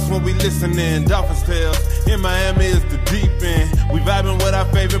close when we listening. Dolphins tales, in Miami is the deep end. We vibing with our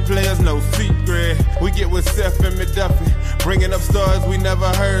favorite players, no secret. We get with Seth and McDuffie, bringing up stories we never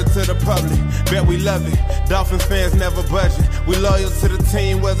heard to the public. Bet we love it, Dolphins fans never budging. We loyal to the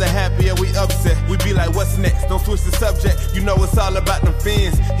team, whether happy or we upset. We be like, what's next? Don't switch the subject, you know it's all about them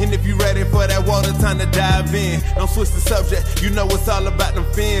fins. And if you ready for that water, time to dive in. Don't switch the subject, you know it's all about them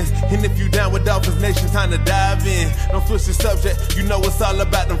fins. And if you down with Dolphins Nation, time to dive in. Don't switch the subject, you know it's all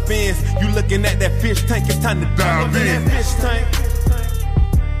about them fins. You looking at that fish tank, it's time to dive in. That fish tank.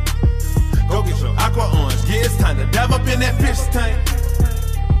 Go get your aqua orange, yeah, it's time to dive up in that fish tank.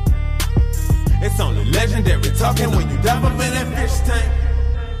 It's only legendary talking when you dive up in that fish tank.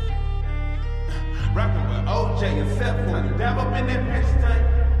 Rockin' with OJ and Seth when you dive up in that fish tank.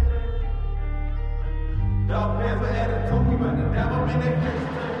 Dog fans with attitude, we about to dive up in that fish tank.